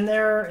and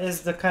there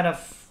is the kind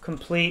of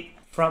complete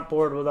front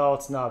board with all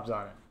its knobs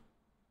on it.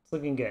 It's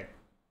looking good.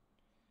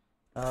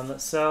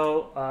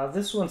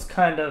 This one's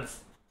kind of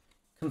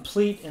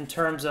complete in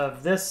terms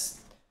of this.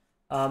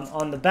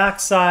 On the back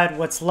side,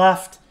 what's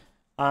left,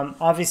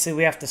 obviously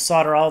we have to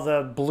solder all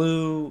the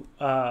blue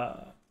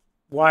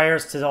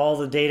wires to all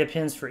the data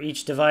pins for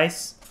each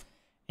device.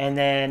 And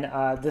then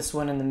this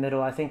one in the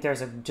middle, I think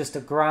there's just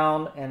a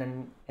ground,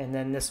 and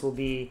then this will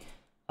be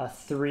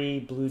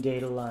 3 blue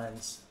data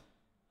lines,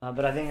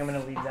 but I think I'm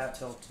going to leave that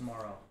till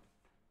tomorrow.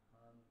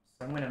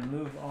 So I'm going to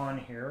move on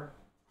here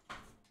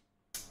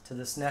to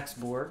this next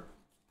board.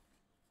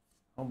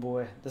 Oh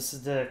boy, this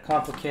is the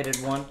complicated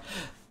one.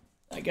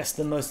 I guess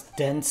the most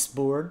dense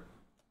board.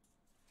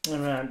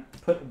 I'm going to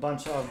put a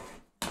bunch of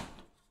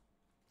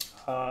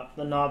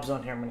the knobs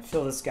on here. I'm going to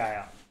fill this guy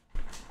out.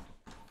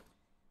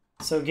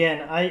 So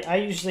again, I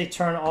usually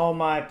turn all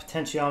my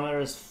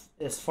potentiometers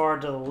as far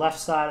to the left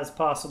side as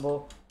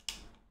possible.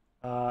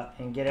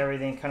 and get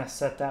everything kind of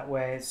set that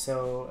way.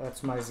 So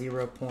that's my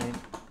 0 point.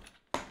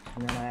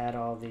 And then I add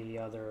all the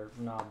other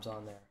knobs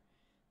on there.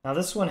 Now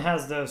this one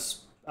has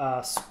those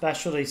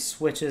specialty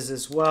switches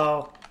as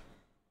well.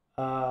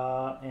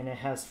 And it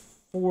has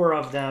 4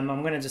 of them.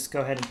 I'm going to just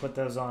go ahead and put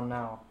those on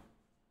now.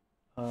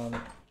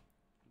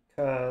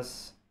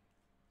 Because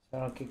so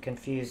I don't get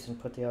confused and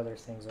put the other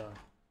things on.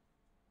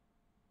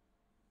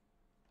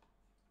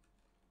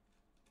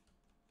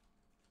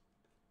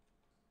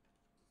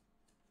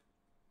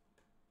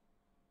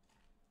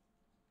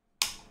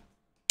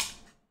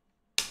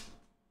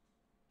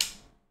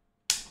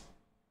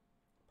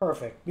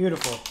 Perfect,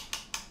 beautiful.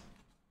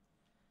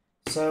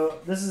 So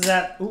this is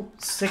that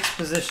 6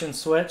 position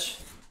switch,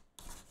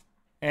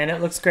 and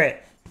it looks great.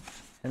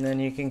 And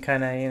then you can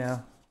kind of, you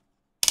know,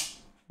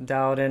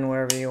 dial it in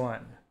wherever you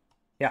want.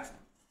 Yeah.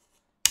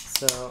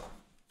 So,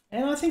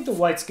 and I think the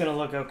white's gonna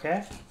look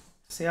okay.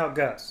 See how it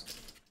goes.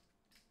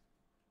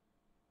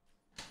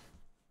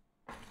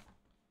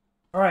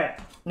 All right,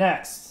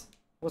 next.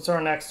 What's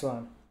our next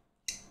one?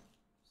 Let's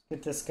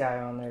get this guy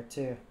on there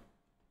too.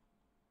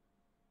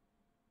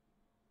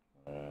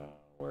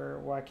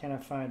 Why can't I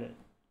find it?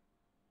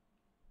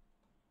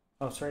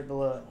 Oh, it's right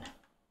below it.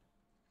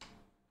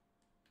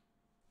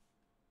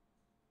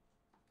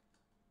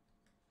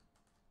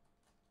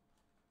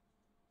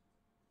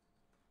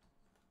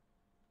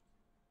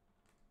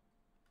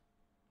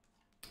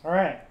 All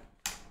right.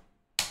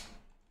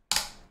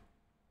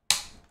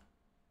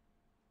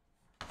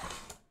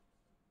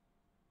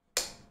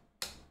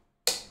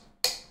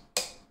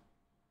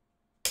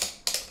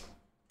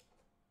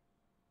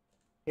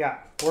 Yeah,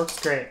 works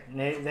great.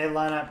 They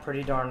line up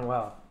pretty darn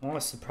well. I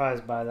was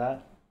surprised by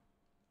that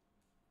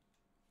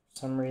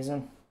for some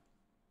reason.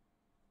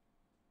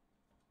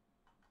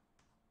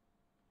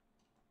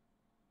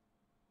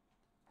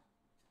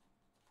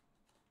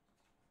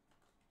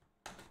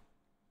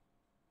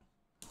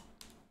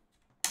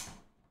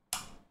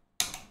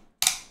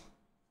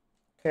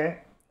 Okay,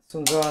 this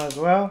one's on as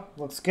well.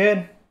 Looks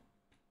good.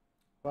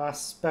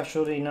 Last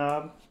specialty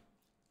knob.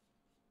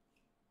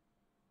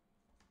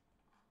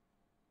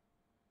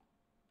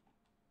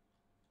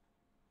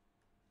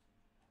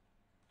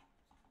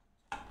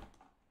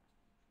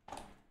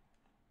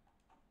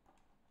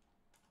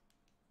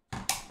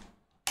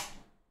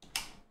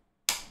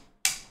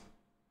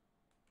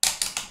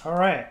 All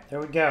right,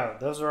 there we go.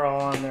 Those are all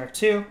on there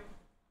too.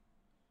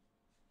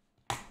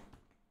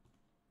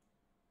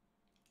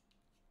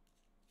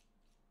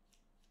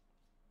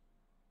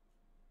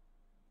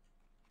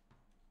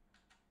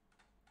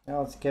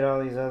 Now let's get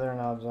all these other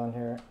knobs on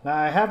here. Now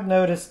I have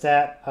noticed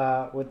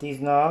that with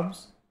these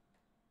knobs,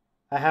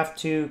 I have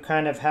to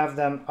kind of have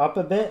them up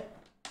a bit.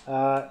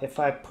 If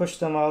I push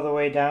them all the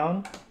way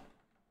down,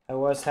 I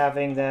was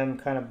having them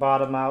kind of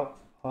bottom out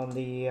on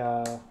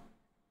the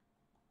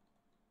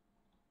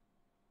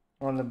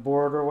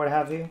board or what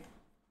have you.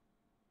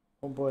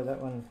 Oh boy, that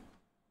one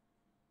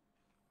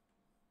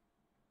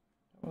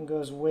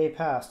goes way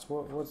past.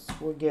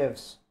 What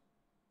gives?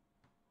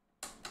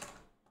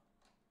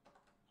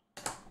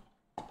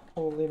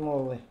 Holy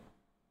moly.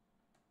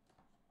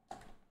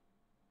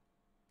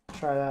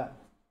 Try that.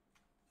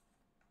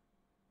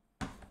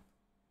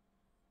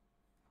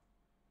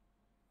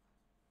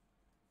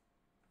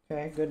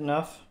 Okay, good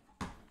enough.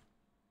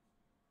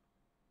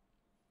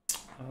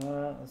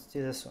 Let's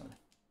do this one.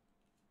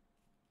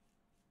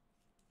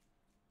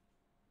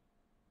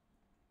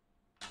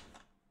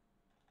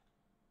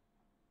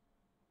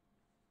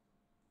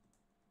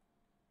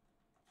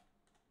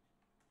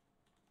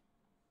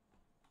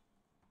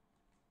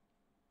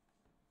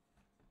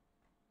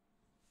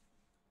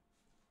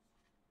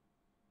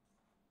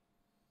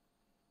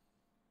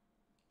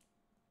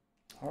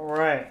 All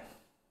right.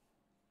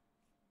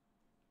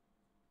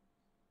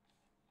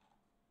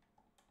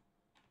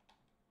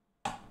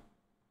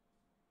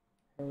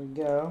 Here we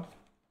go.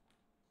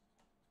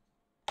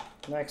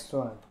 Next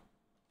one.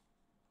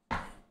 It's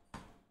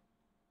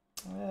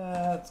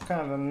kind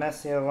of a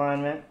messy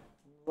alignment.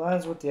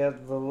 Lines with the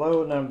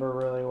low number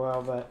really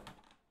well, but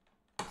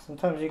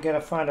sometimes you gotta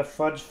find a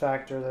fudge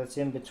factor that's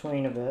in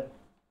between a bit.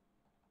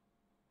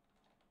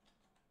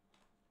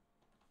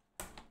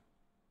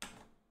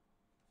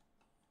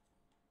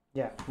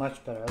 Yeah,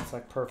 much better. That's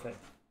like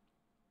perfect.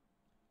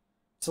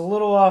 It's a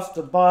little off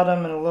the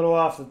bottom and a little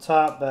off the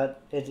top,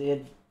 but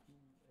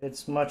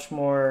it's much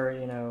more,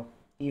 you know,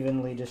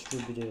 evenly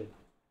distributed.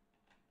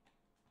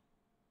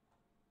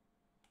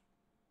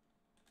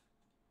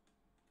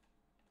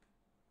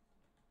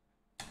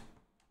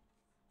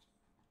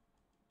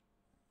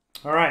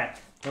 All right,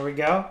 there we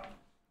go.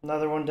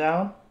 Another one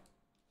down.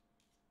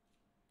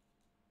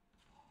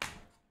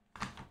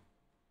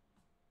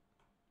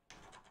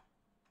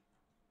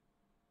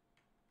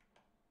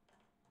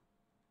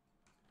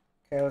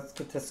 Okay, let's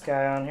get this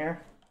guy on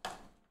here.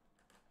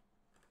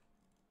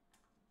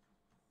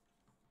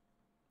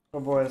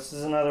 Oh boy, this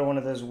is another one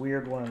of those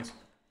weird ones.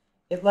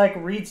 It like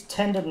reads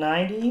 10 to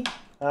 90,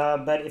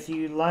 but if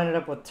you line it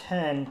up with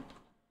 10,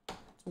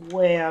 it's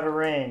way out of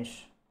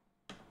range.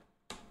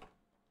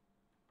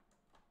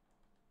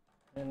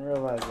 Didn't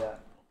realize that.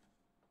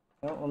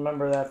 I don't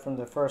remember that from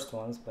the first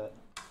ones, but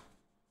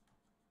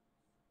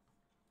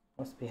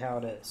must be how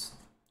it is.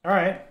 All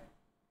right.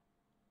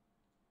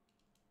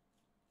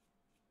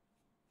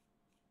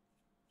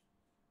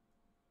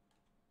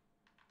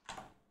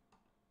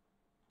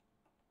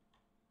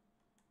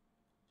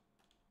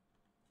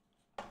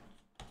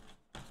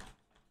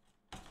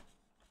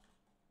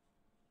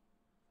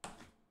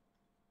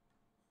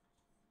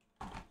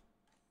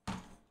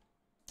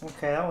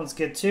 Okay, that one's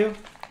good too.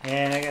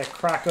 And I gotta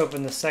crack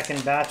open the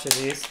second batch of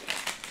these.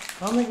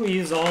 I don't think we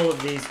use all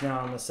of these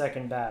now in the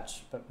second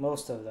batch, but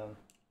most of them.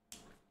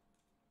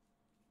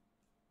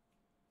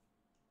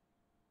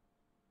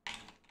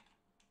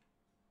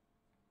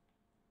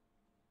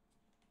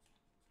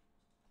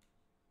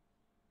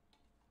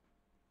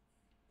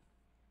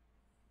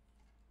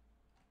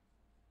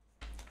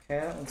 Okay,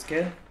 that one's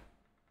good.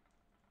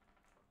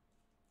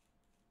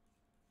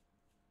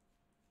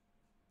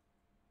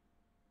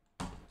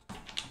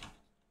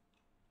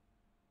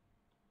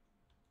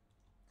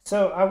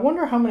 So I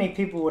wonder how many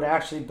people would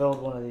actually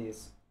build one of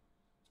these.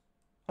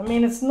 I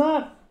mean, it's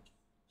not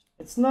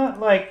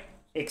like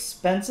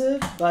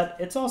expensive, but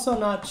it's also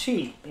not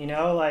cheap, you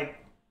know, like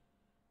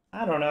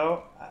I don't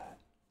know.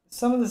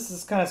 Some of this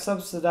is kind of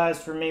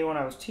subsidized for me when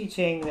I was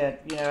teaching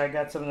that, you know, I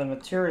got some of the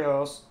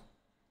materials,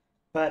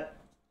 but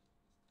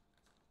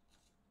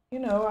you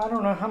know, I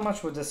don't know how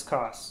much would this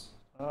cost.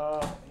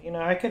 You know,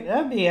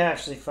 that'd be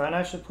actually fun.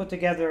 I should put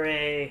together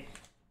a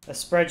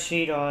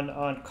spreadsheet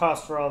on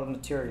cost for all the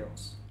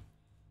materials.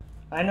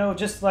 I know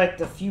just like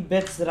the few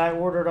bits that I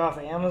ordered off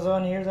of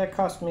Amazon here, that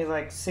cost me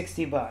like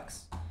 60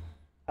 bucks.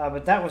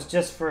 But that was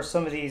just for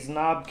some of these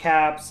knob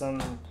caps,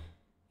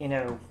 you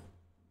know,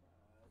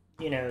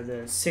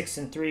 the 6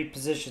 and 3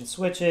 position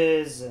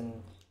switches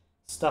and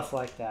stuff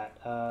like that.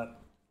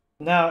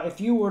 Now, if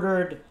you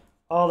ordered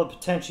all the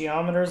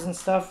potentiometers and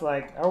stuff,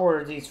 like I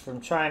ordered these from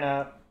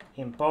China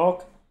in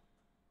bulk,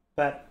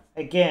 but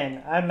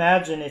again, I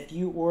imagine if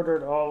you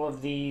ordered all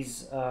of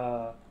these,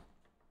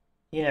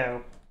 you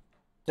know,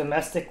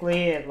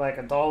 domestically at like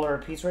 $1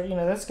 a piece, right? You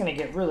know, that's going to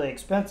get really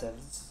expensive.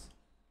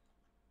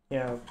 You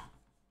know,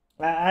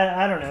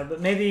 I don't know, but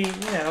maybe,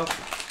 you know,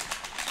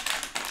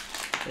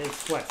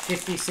 it's what,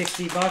 50,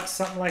 60 bucks,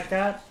 something like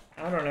that.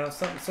 I don't know,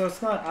 something. So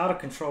it's not out of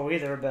control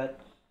either, but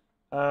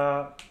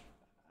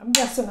I'm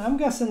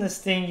guessing this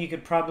thing you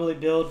could probably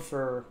build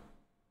for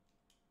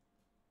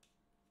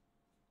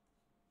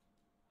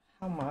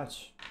how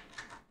much?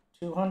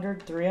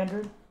 200,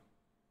 300?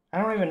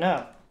 I don't even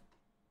know.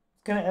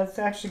 It's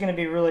actually gonna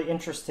be really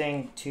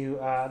interesting to.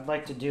 I'd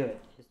like to do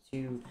it. Is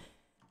to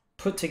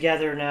put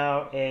together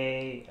now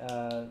a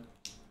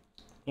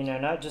you know,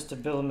 not just a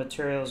bill of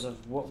materials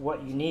of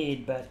what you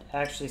need, but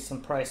actually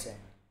some pricing,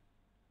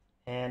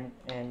 and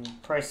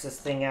price this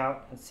thing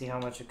out and see how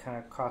much it kind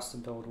of costs to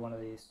build one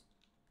of these.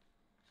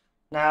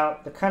 Now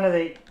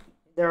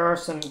there are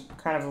some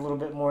kind of a little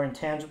bit more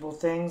intangible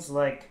things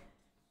like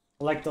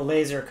the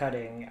laser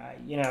cutting.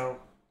 You know,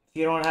 if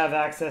you don't have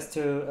access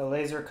to a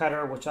laser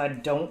cutter, which I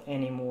don't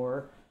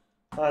anymore,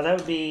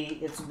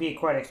 it would be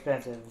quite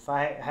expensive. If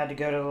I had to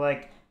go to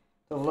like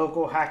the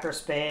local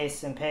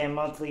hackerspace and pay a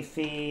monthly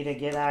fee to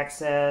get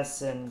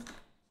access, and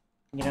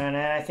you know, and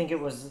I think it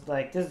was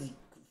like this a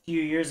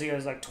few years ago, it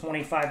was like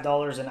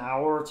 $25 an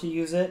hour to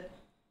use it.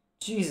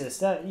 Jesus,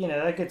 that, you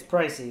know, that gets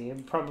pricey.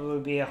 It probably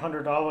would be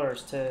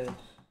 $100 to,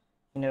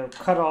 you know,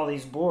 cut all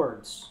these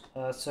boards.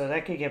 So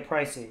that could get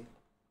pricey.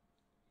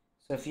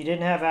 So if you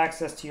didn't have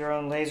access to your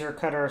own laser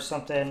cutter or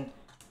something,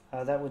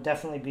 that would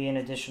definitely be an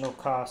additional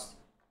cost.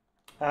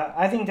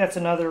 I think that's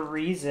another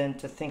reason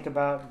to think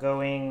about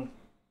going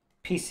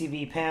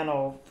PCB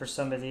panel for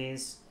some of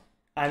these.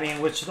 I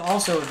mean, which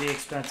also would be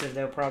expensive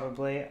though,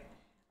 probably.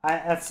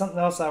 That's something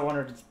else I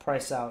wanted to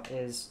price out,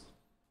 is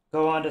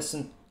go on to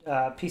some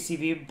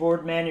PCB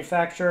board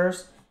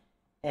manufacturers,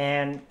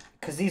 and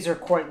because these are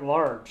quite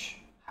large,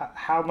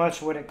 how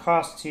much would it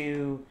cost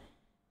to,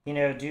 you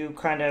know, do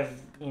kind of,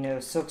 you know,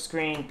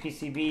 silkscreen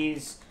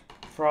PCBs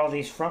for all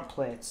these front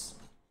plates?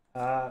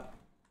 I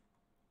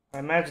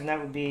imagine that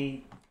would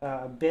be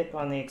a bit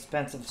on the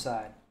expensive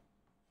side,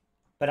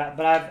 but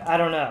I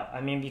don't know.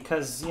 I mean,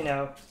 because, you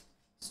know,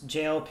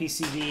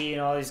 JLPCB and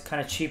all these kind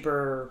of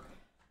cheaper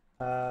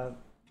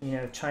you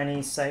know,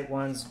 Chinese site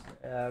ones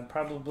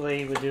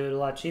probably would do it a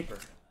lot cheaper.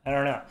 I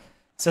don't know.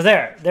 So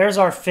there's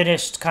our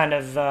finished kind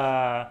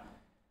of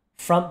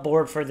front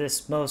board for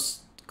this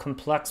most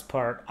complex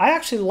part. I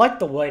actually like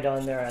the white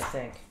on there. I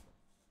think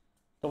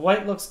the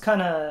white looks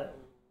kind of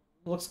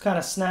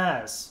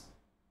snaz.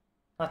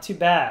 Not too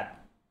bad.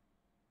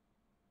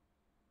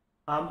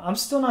 I'm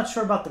still not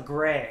sure about the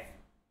gray.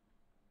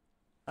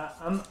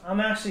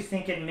 I'm actually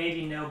thinking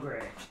maybe no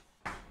gray.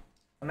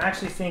 I'm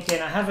actually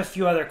thinking I have a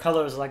few other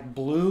colors like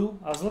blue.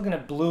 I was looking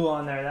at blue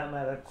on there. That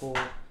might look cool.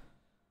 I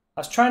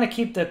was trying to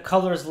keep the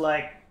colors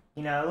like,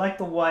 you know, I like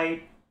the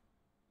white.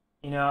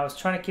 You know, I was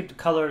trying to keep the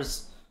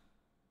colors,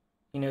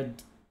 you know,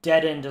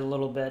 deadened a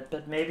little bit.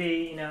 But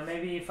maybe, you know,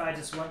 maybe if I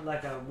just went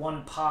like a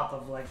one pop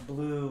of like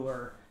blue,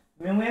 or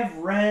I mean, we have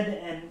red,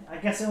 and I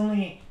guess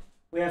only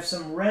we have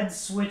some red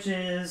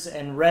switches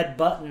and red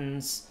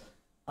buttons,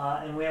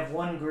 and we have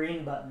one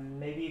green button.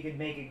 Maybe you could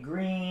make it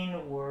green,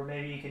 or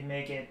maybe you could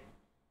match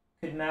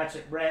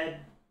it red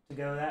to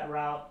go that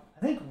route. I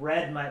think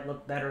red might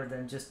look better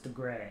than just the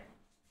gray.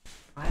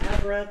 I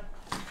have red.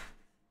 I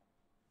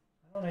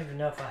don't even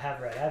know if I have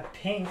red. I have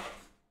pink.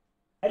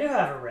 I do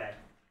have a red.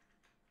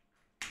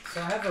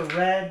 So I have a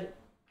red,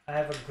 I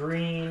have a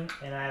green,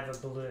 and I have a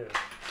blue.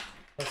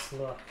 Let's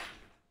look.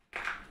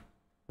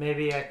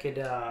 Maybe I could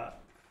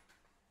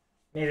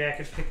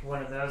pick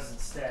one of those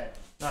instead.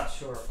 Not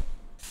sure.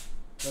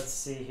 Let's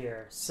see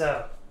here.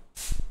 So,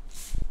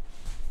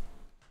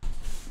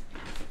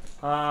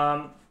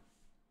 what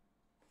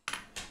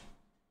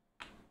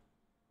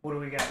do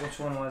we got? Which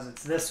one was it?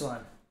 It's this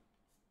one.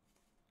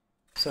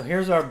 So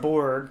here's our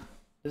board.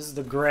 This is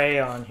the gray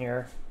on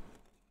here.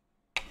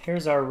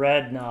 Here's our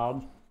red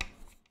knob.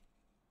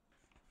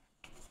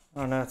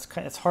 Oh no,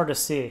 it's hard to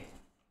see.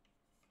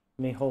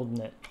 Me holding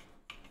it.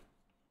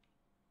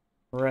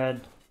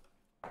 Red.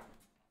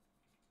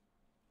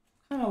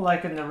 Kind of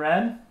liking the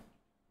red.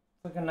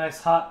 Look a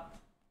nice hot.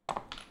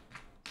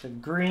 The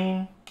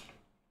green.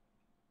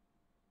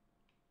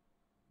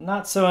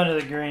 Not so into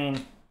the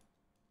green.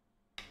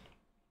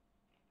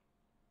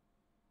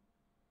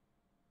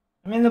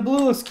 I mean, the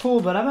blue looks cool,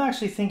 but I'm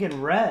actually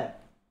thinking red.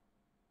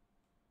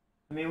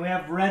 I mean, we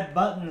have red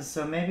buttons,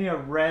 so maybe a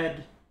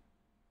red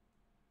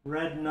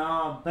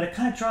knob, but it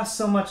kind of draws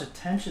so much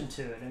attention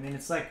to it. I mean,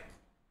 it's like,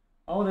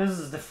 all it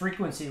is the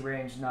frequency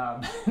range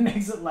knob. It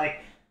makes it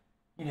like,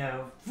 you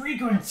know,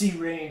 frequency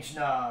range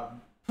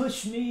knob,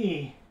 push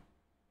me.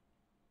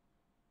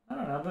 I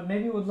don't know, but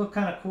maybe it would look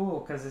kind of cool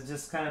because it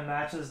just kind of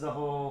matches the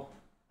whole,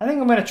 I think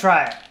I'm going to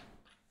try it.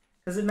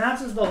 Because it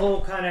matches the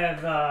whole kind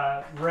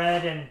of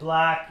red and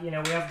black. You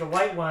know, we have the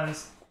white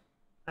ones.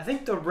 I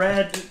think the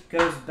red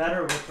goes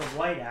better with the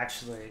white,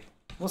 actually.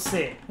 We'll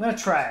see. I'm going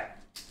to try it.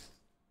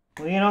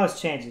 Well, you can always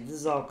change it. This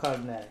is all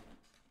cosmetic.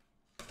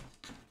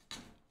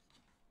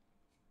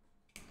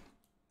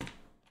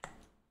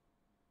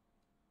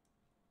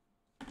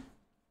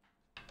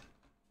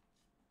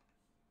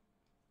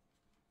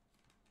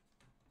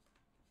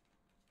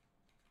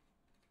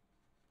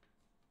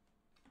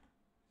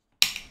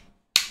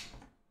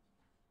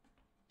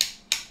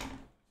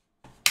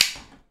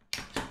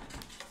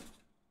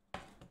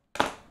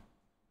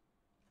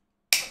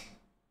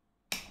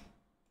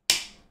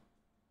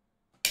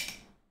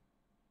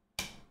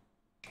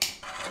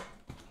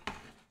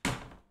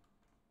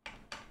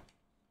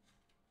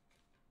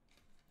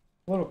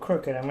 A little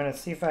crooked. I'm going to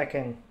see if I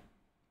can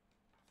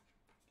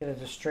get it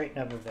to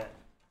straighten up a bit.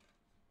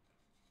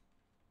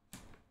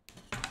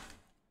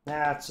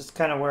 Nah, it's just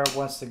kind of where it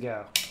wants to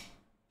go.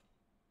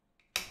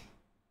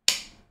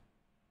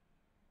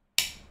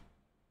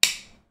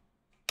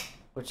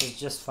 Which is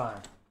just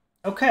fine.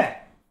 Okay.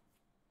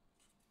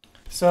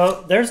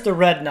 So there's the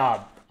red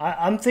knob.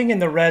 I'm thinking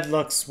the red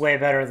looks way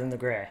better than the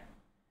gray.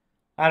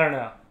 I don't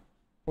know.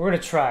 We're going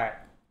to try it.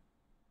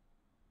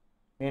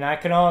 I mean, I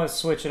can always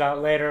switch it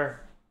out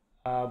later.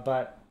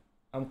 But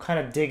I'm kind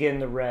of digging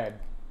the red.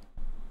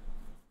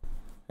 I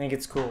think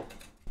it's cool.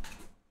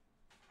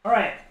 All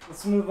right,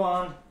 let's move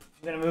on.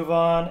 I'm gonna move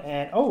on,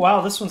 and oh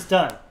wow, this one's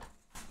done.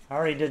 I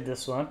already did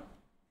this one.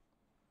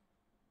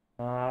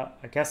 I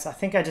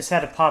think I just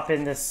had to pop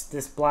in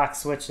this black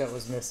switch that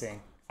was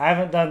missing. I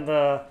haven't done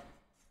the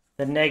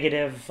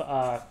negative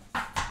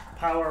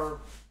power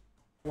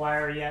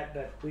wire yet,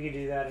 but we could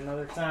do that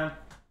another time.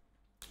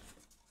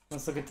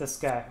 Let's look at this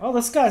guy. Oh,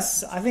 this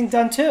guy's, I think,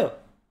 done too.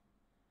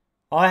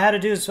 All I had to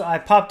do is I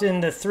popped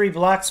in the 3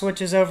 black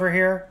switches over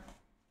here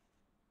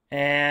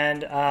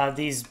and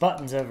these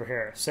buttons over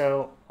here.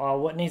 So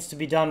what needs to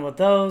be done with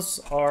those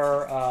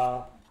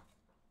are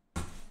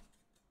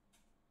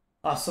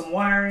some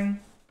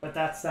wiring, but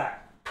that's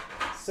that.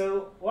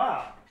 So,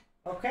 wow.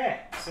 Okay,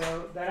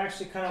 so that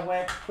actually kind of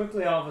went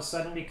quickly all of a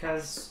sudden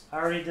because I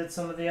already did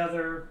some of the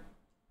other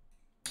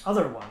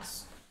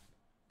ones.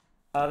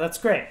 That's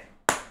great.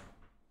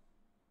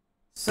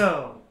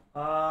 So,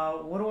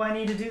 what do I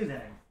need to do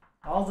then?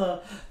 All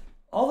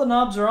the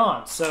knobs are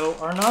on, so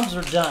our knobs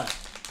are done.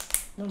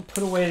 I'm gonna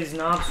put away these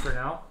knobs for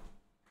now.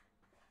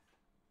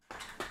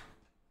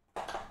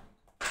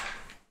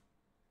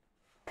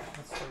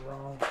 That's the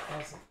wrong.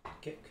 I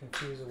get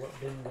confused with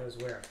what bin goes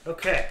where.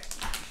 Okay.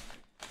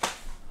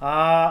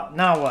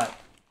 Now what?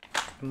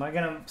 Am I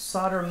gonna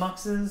solder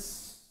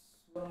muxes?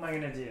 What am I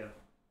gonna do?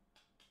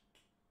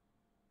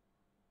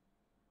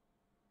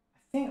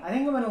 I think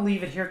I'm gonna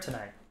leave it here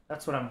tonight.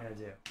 That's what I'm gonna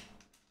do.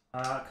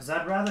 Because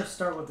I'd rather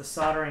start with the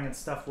soldering and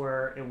stuff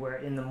where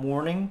in the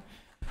morning,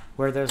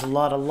 where there's a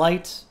lot of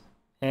light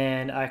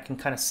and I can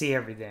kind of see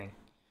everything.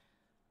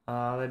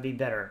 That'd be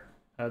better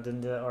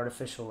than the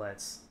artificial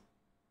lights.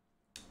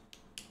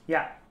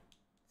 Yeah,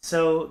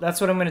 so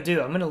that's what I'm going to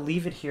do. I'm going to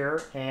leave it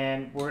here,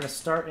 and we're going to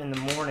start in the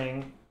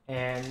morning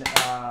and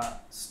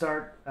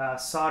start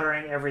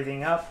soldering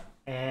everything up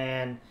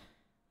and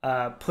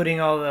putting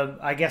all the,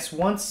 I guess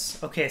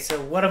once, okay, so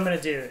what I'm going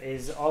to do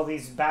is all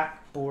these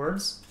back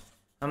boards,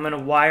 I'm going to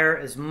wire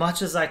as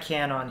much as I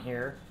can on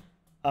here,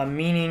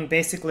 meaning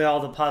basically all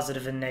the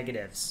positive and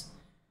negatives.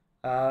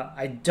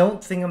 I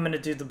don't think I'm going to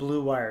do the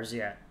blue wires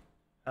yet,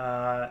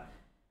 the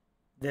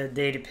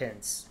data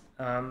pins.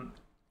 And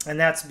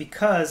that's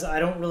because I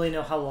don't really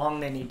know how long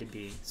they need to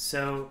be.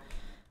 So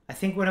I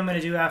think what I'm going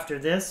to do after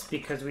this,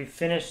 because we've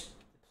finished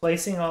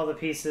placing all the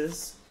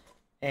pieces,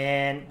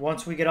 and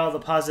once we get all the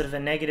positive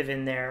and negative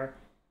in there,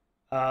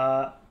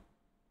 that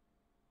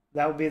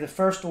will be the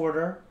first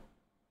order.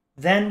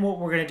 Then what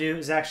we're going to do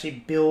is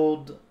actually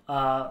build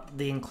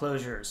the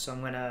enclosures. So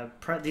I'm going to,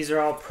 these are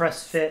all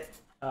press fit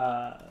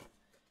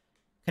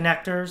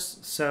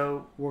connectors.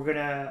 So I'm going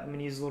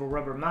to use a little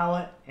rubber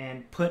mallet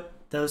and put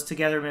those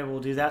together. Maybe we'll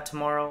do that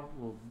tomorrow.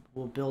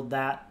 We'll build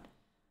that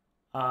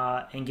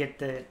and get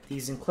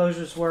these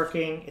enclosures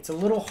working. It's a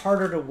little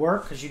harder to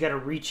work because you got to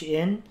reach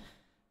in.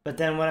 But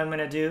then what I'm going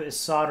to do is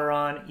solder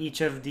on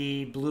each of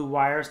the blue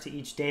wires to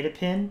each data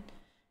pin,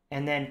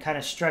 and then kind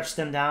of stretch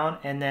them down,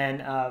 and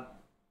then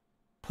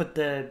put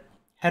the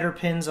header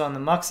pins on the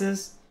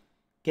muxes,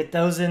 get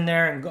those in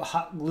there and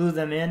glue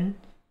them in.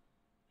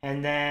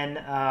 And then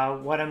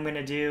what I'm going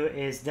to do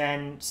is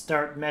then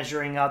start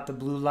measuring out the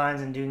blue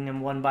lines and doing them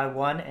one by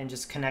one and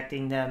just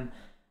connecting them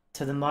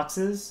to the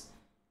muxes.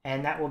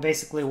 And that will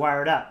basically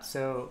wire it up.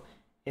 So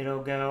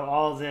it'll go,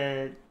 all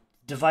the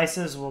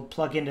devices will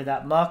plug into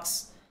that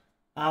mux.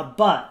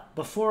 But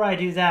before I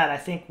do that, I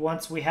think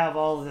once we have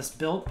all of this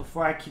built,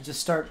 before I can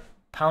just start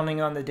pounding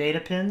on the data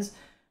pins,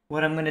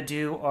 what I'm going to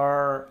do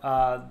are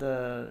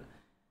the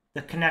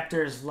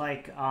connectors,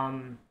 like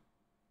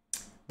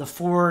the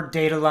 4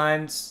 data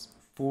lines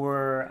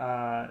for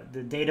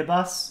the data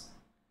bus,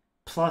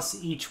 plus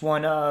each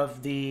one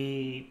of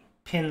the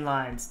pin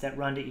lines that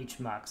run to each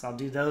mux. I'll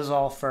do those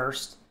all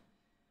first.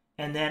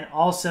 And then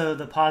also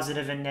the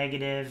positive and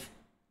negative.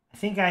 I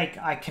think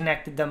I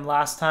connected them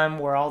last time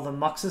where all the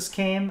muxes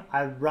came.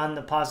 I run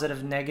the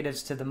positive and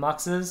negatives to the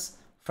muxes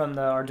from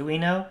the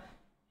Arduino.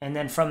 And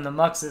then from the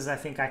muxes, I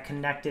think I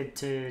connected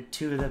to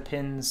 2 of the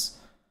pins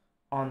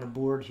on the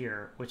board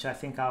here, which I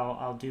think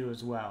I'll do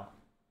as well.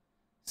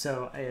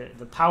 So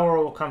the power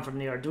will come from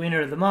the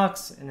Arduino to the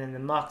mux, and then the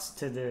mux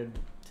to the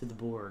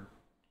board.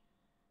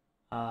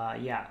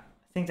 Yeah,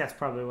 I think that's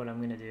probably what I'm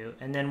going to do.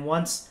 And then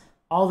once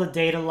all the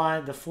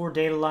the 4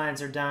 data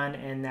lines are done,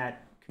 and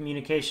that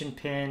communication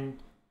pin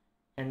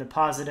and the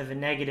positive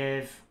and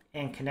negative,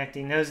 and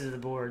connecting those to the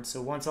board.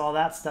 So once all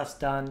that stuff's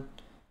done,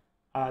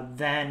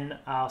 then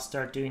I'll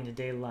start doing the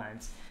data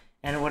lines.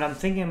 And what I'm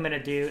thinking I'm going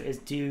to do is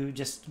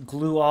just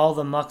glue all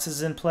the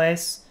muxes in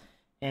place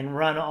and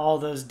run all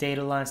those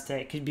data lines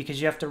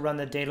because you have to run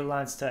the data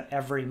lines to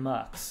every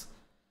mux.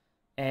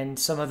 And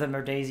some of them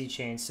are daisy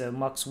chains. So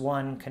mux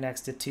 1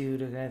 connects to 2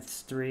 to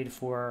 3 to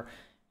 4,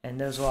 and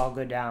those will all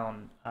go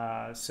down.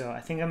 So I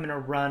think I'm going to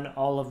run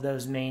all of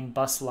those main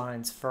bus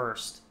lines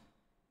first,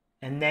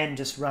 and then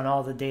just run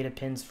all the data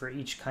pins for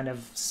each kind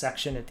of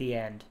section at the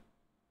end.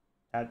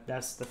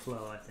 That's the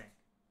flow, I think.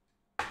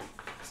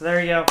 So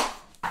there you go.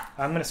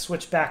 I'm going to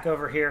switch back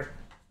over here.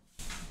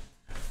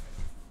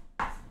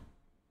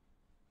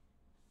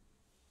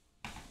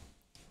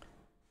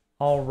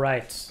 All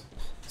right.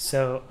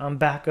 So I'm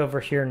back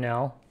over here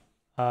now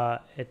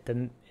at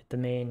the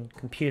main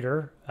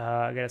computer.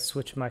 I got to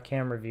switch my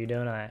camera view,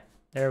 don't I?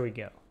 There we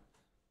go.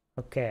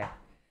 Okay.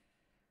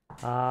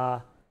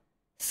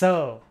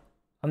 So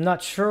I'm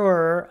not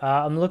sure.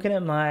 I'm looking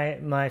at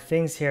my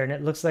things here, and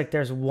it looks like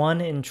there's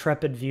one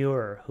intrepid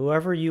viewer.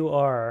 Whoever you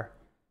are,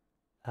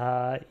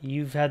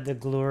 you've had the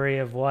glory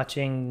of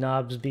watching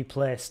knobs be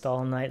placed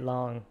all night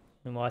long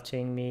and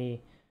watching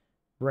me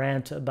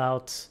rant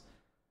about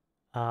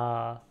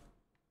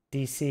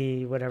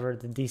DC, whatever,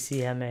 the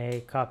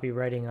DCMA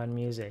copywriting on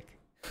music.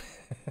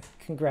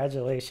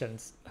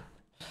 Congratulations.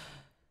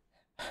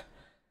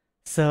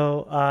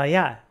 So,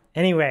 yeah.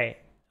 Anyway,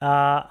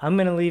 I'm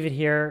going to leave it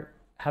here.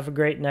 Have a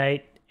great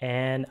night,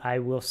 and I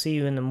will see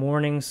you in the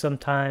morning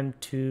sometime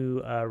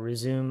to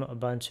resume a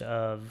bunch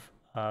of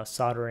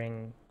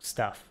soldering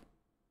stuff.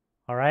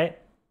 All right?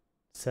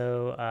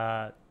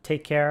 So,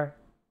 take care,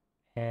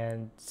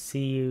 and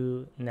see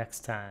you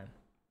next time.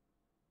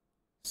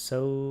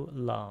 So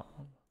long.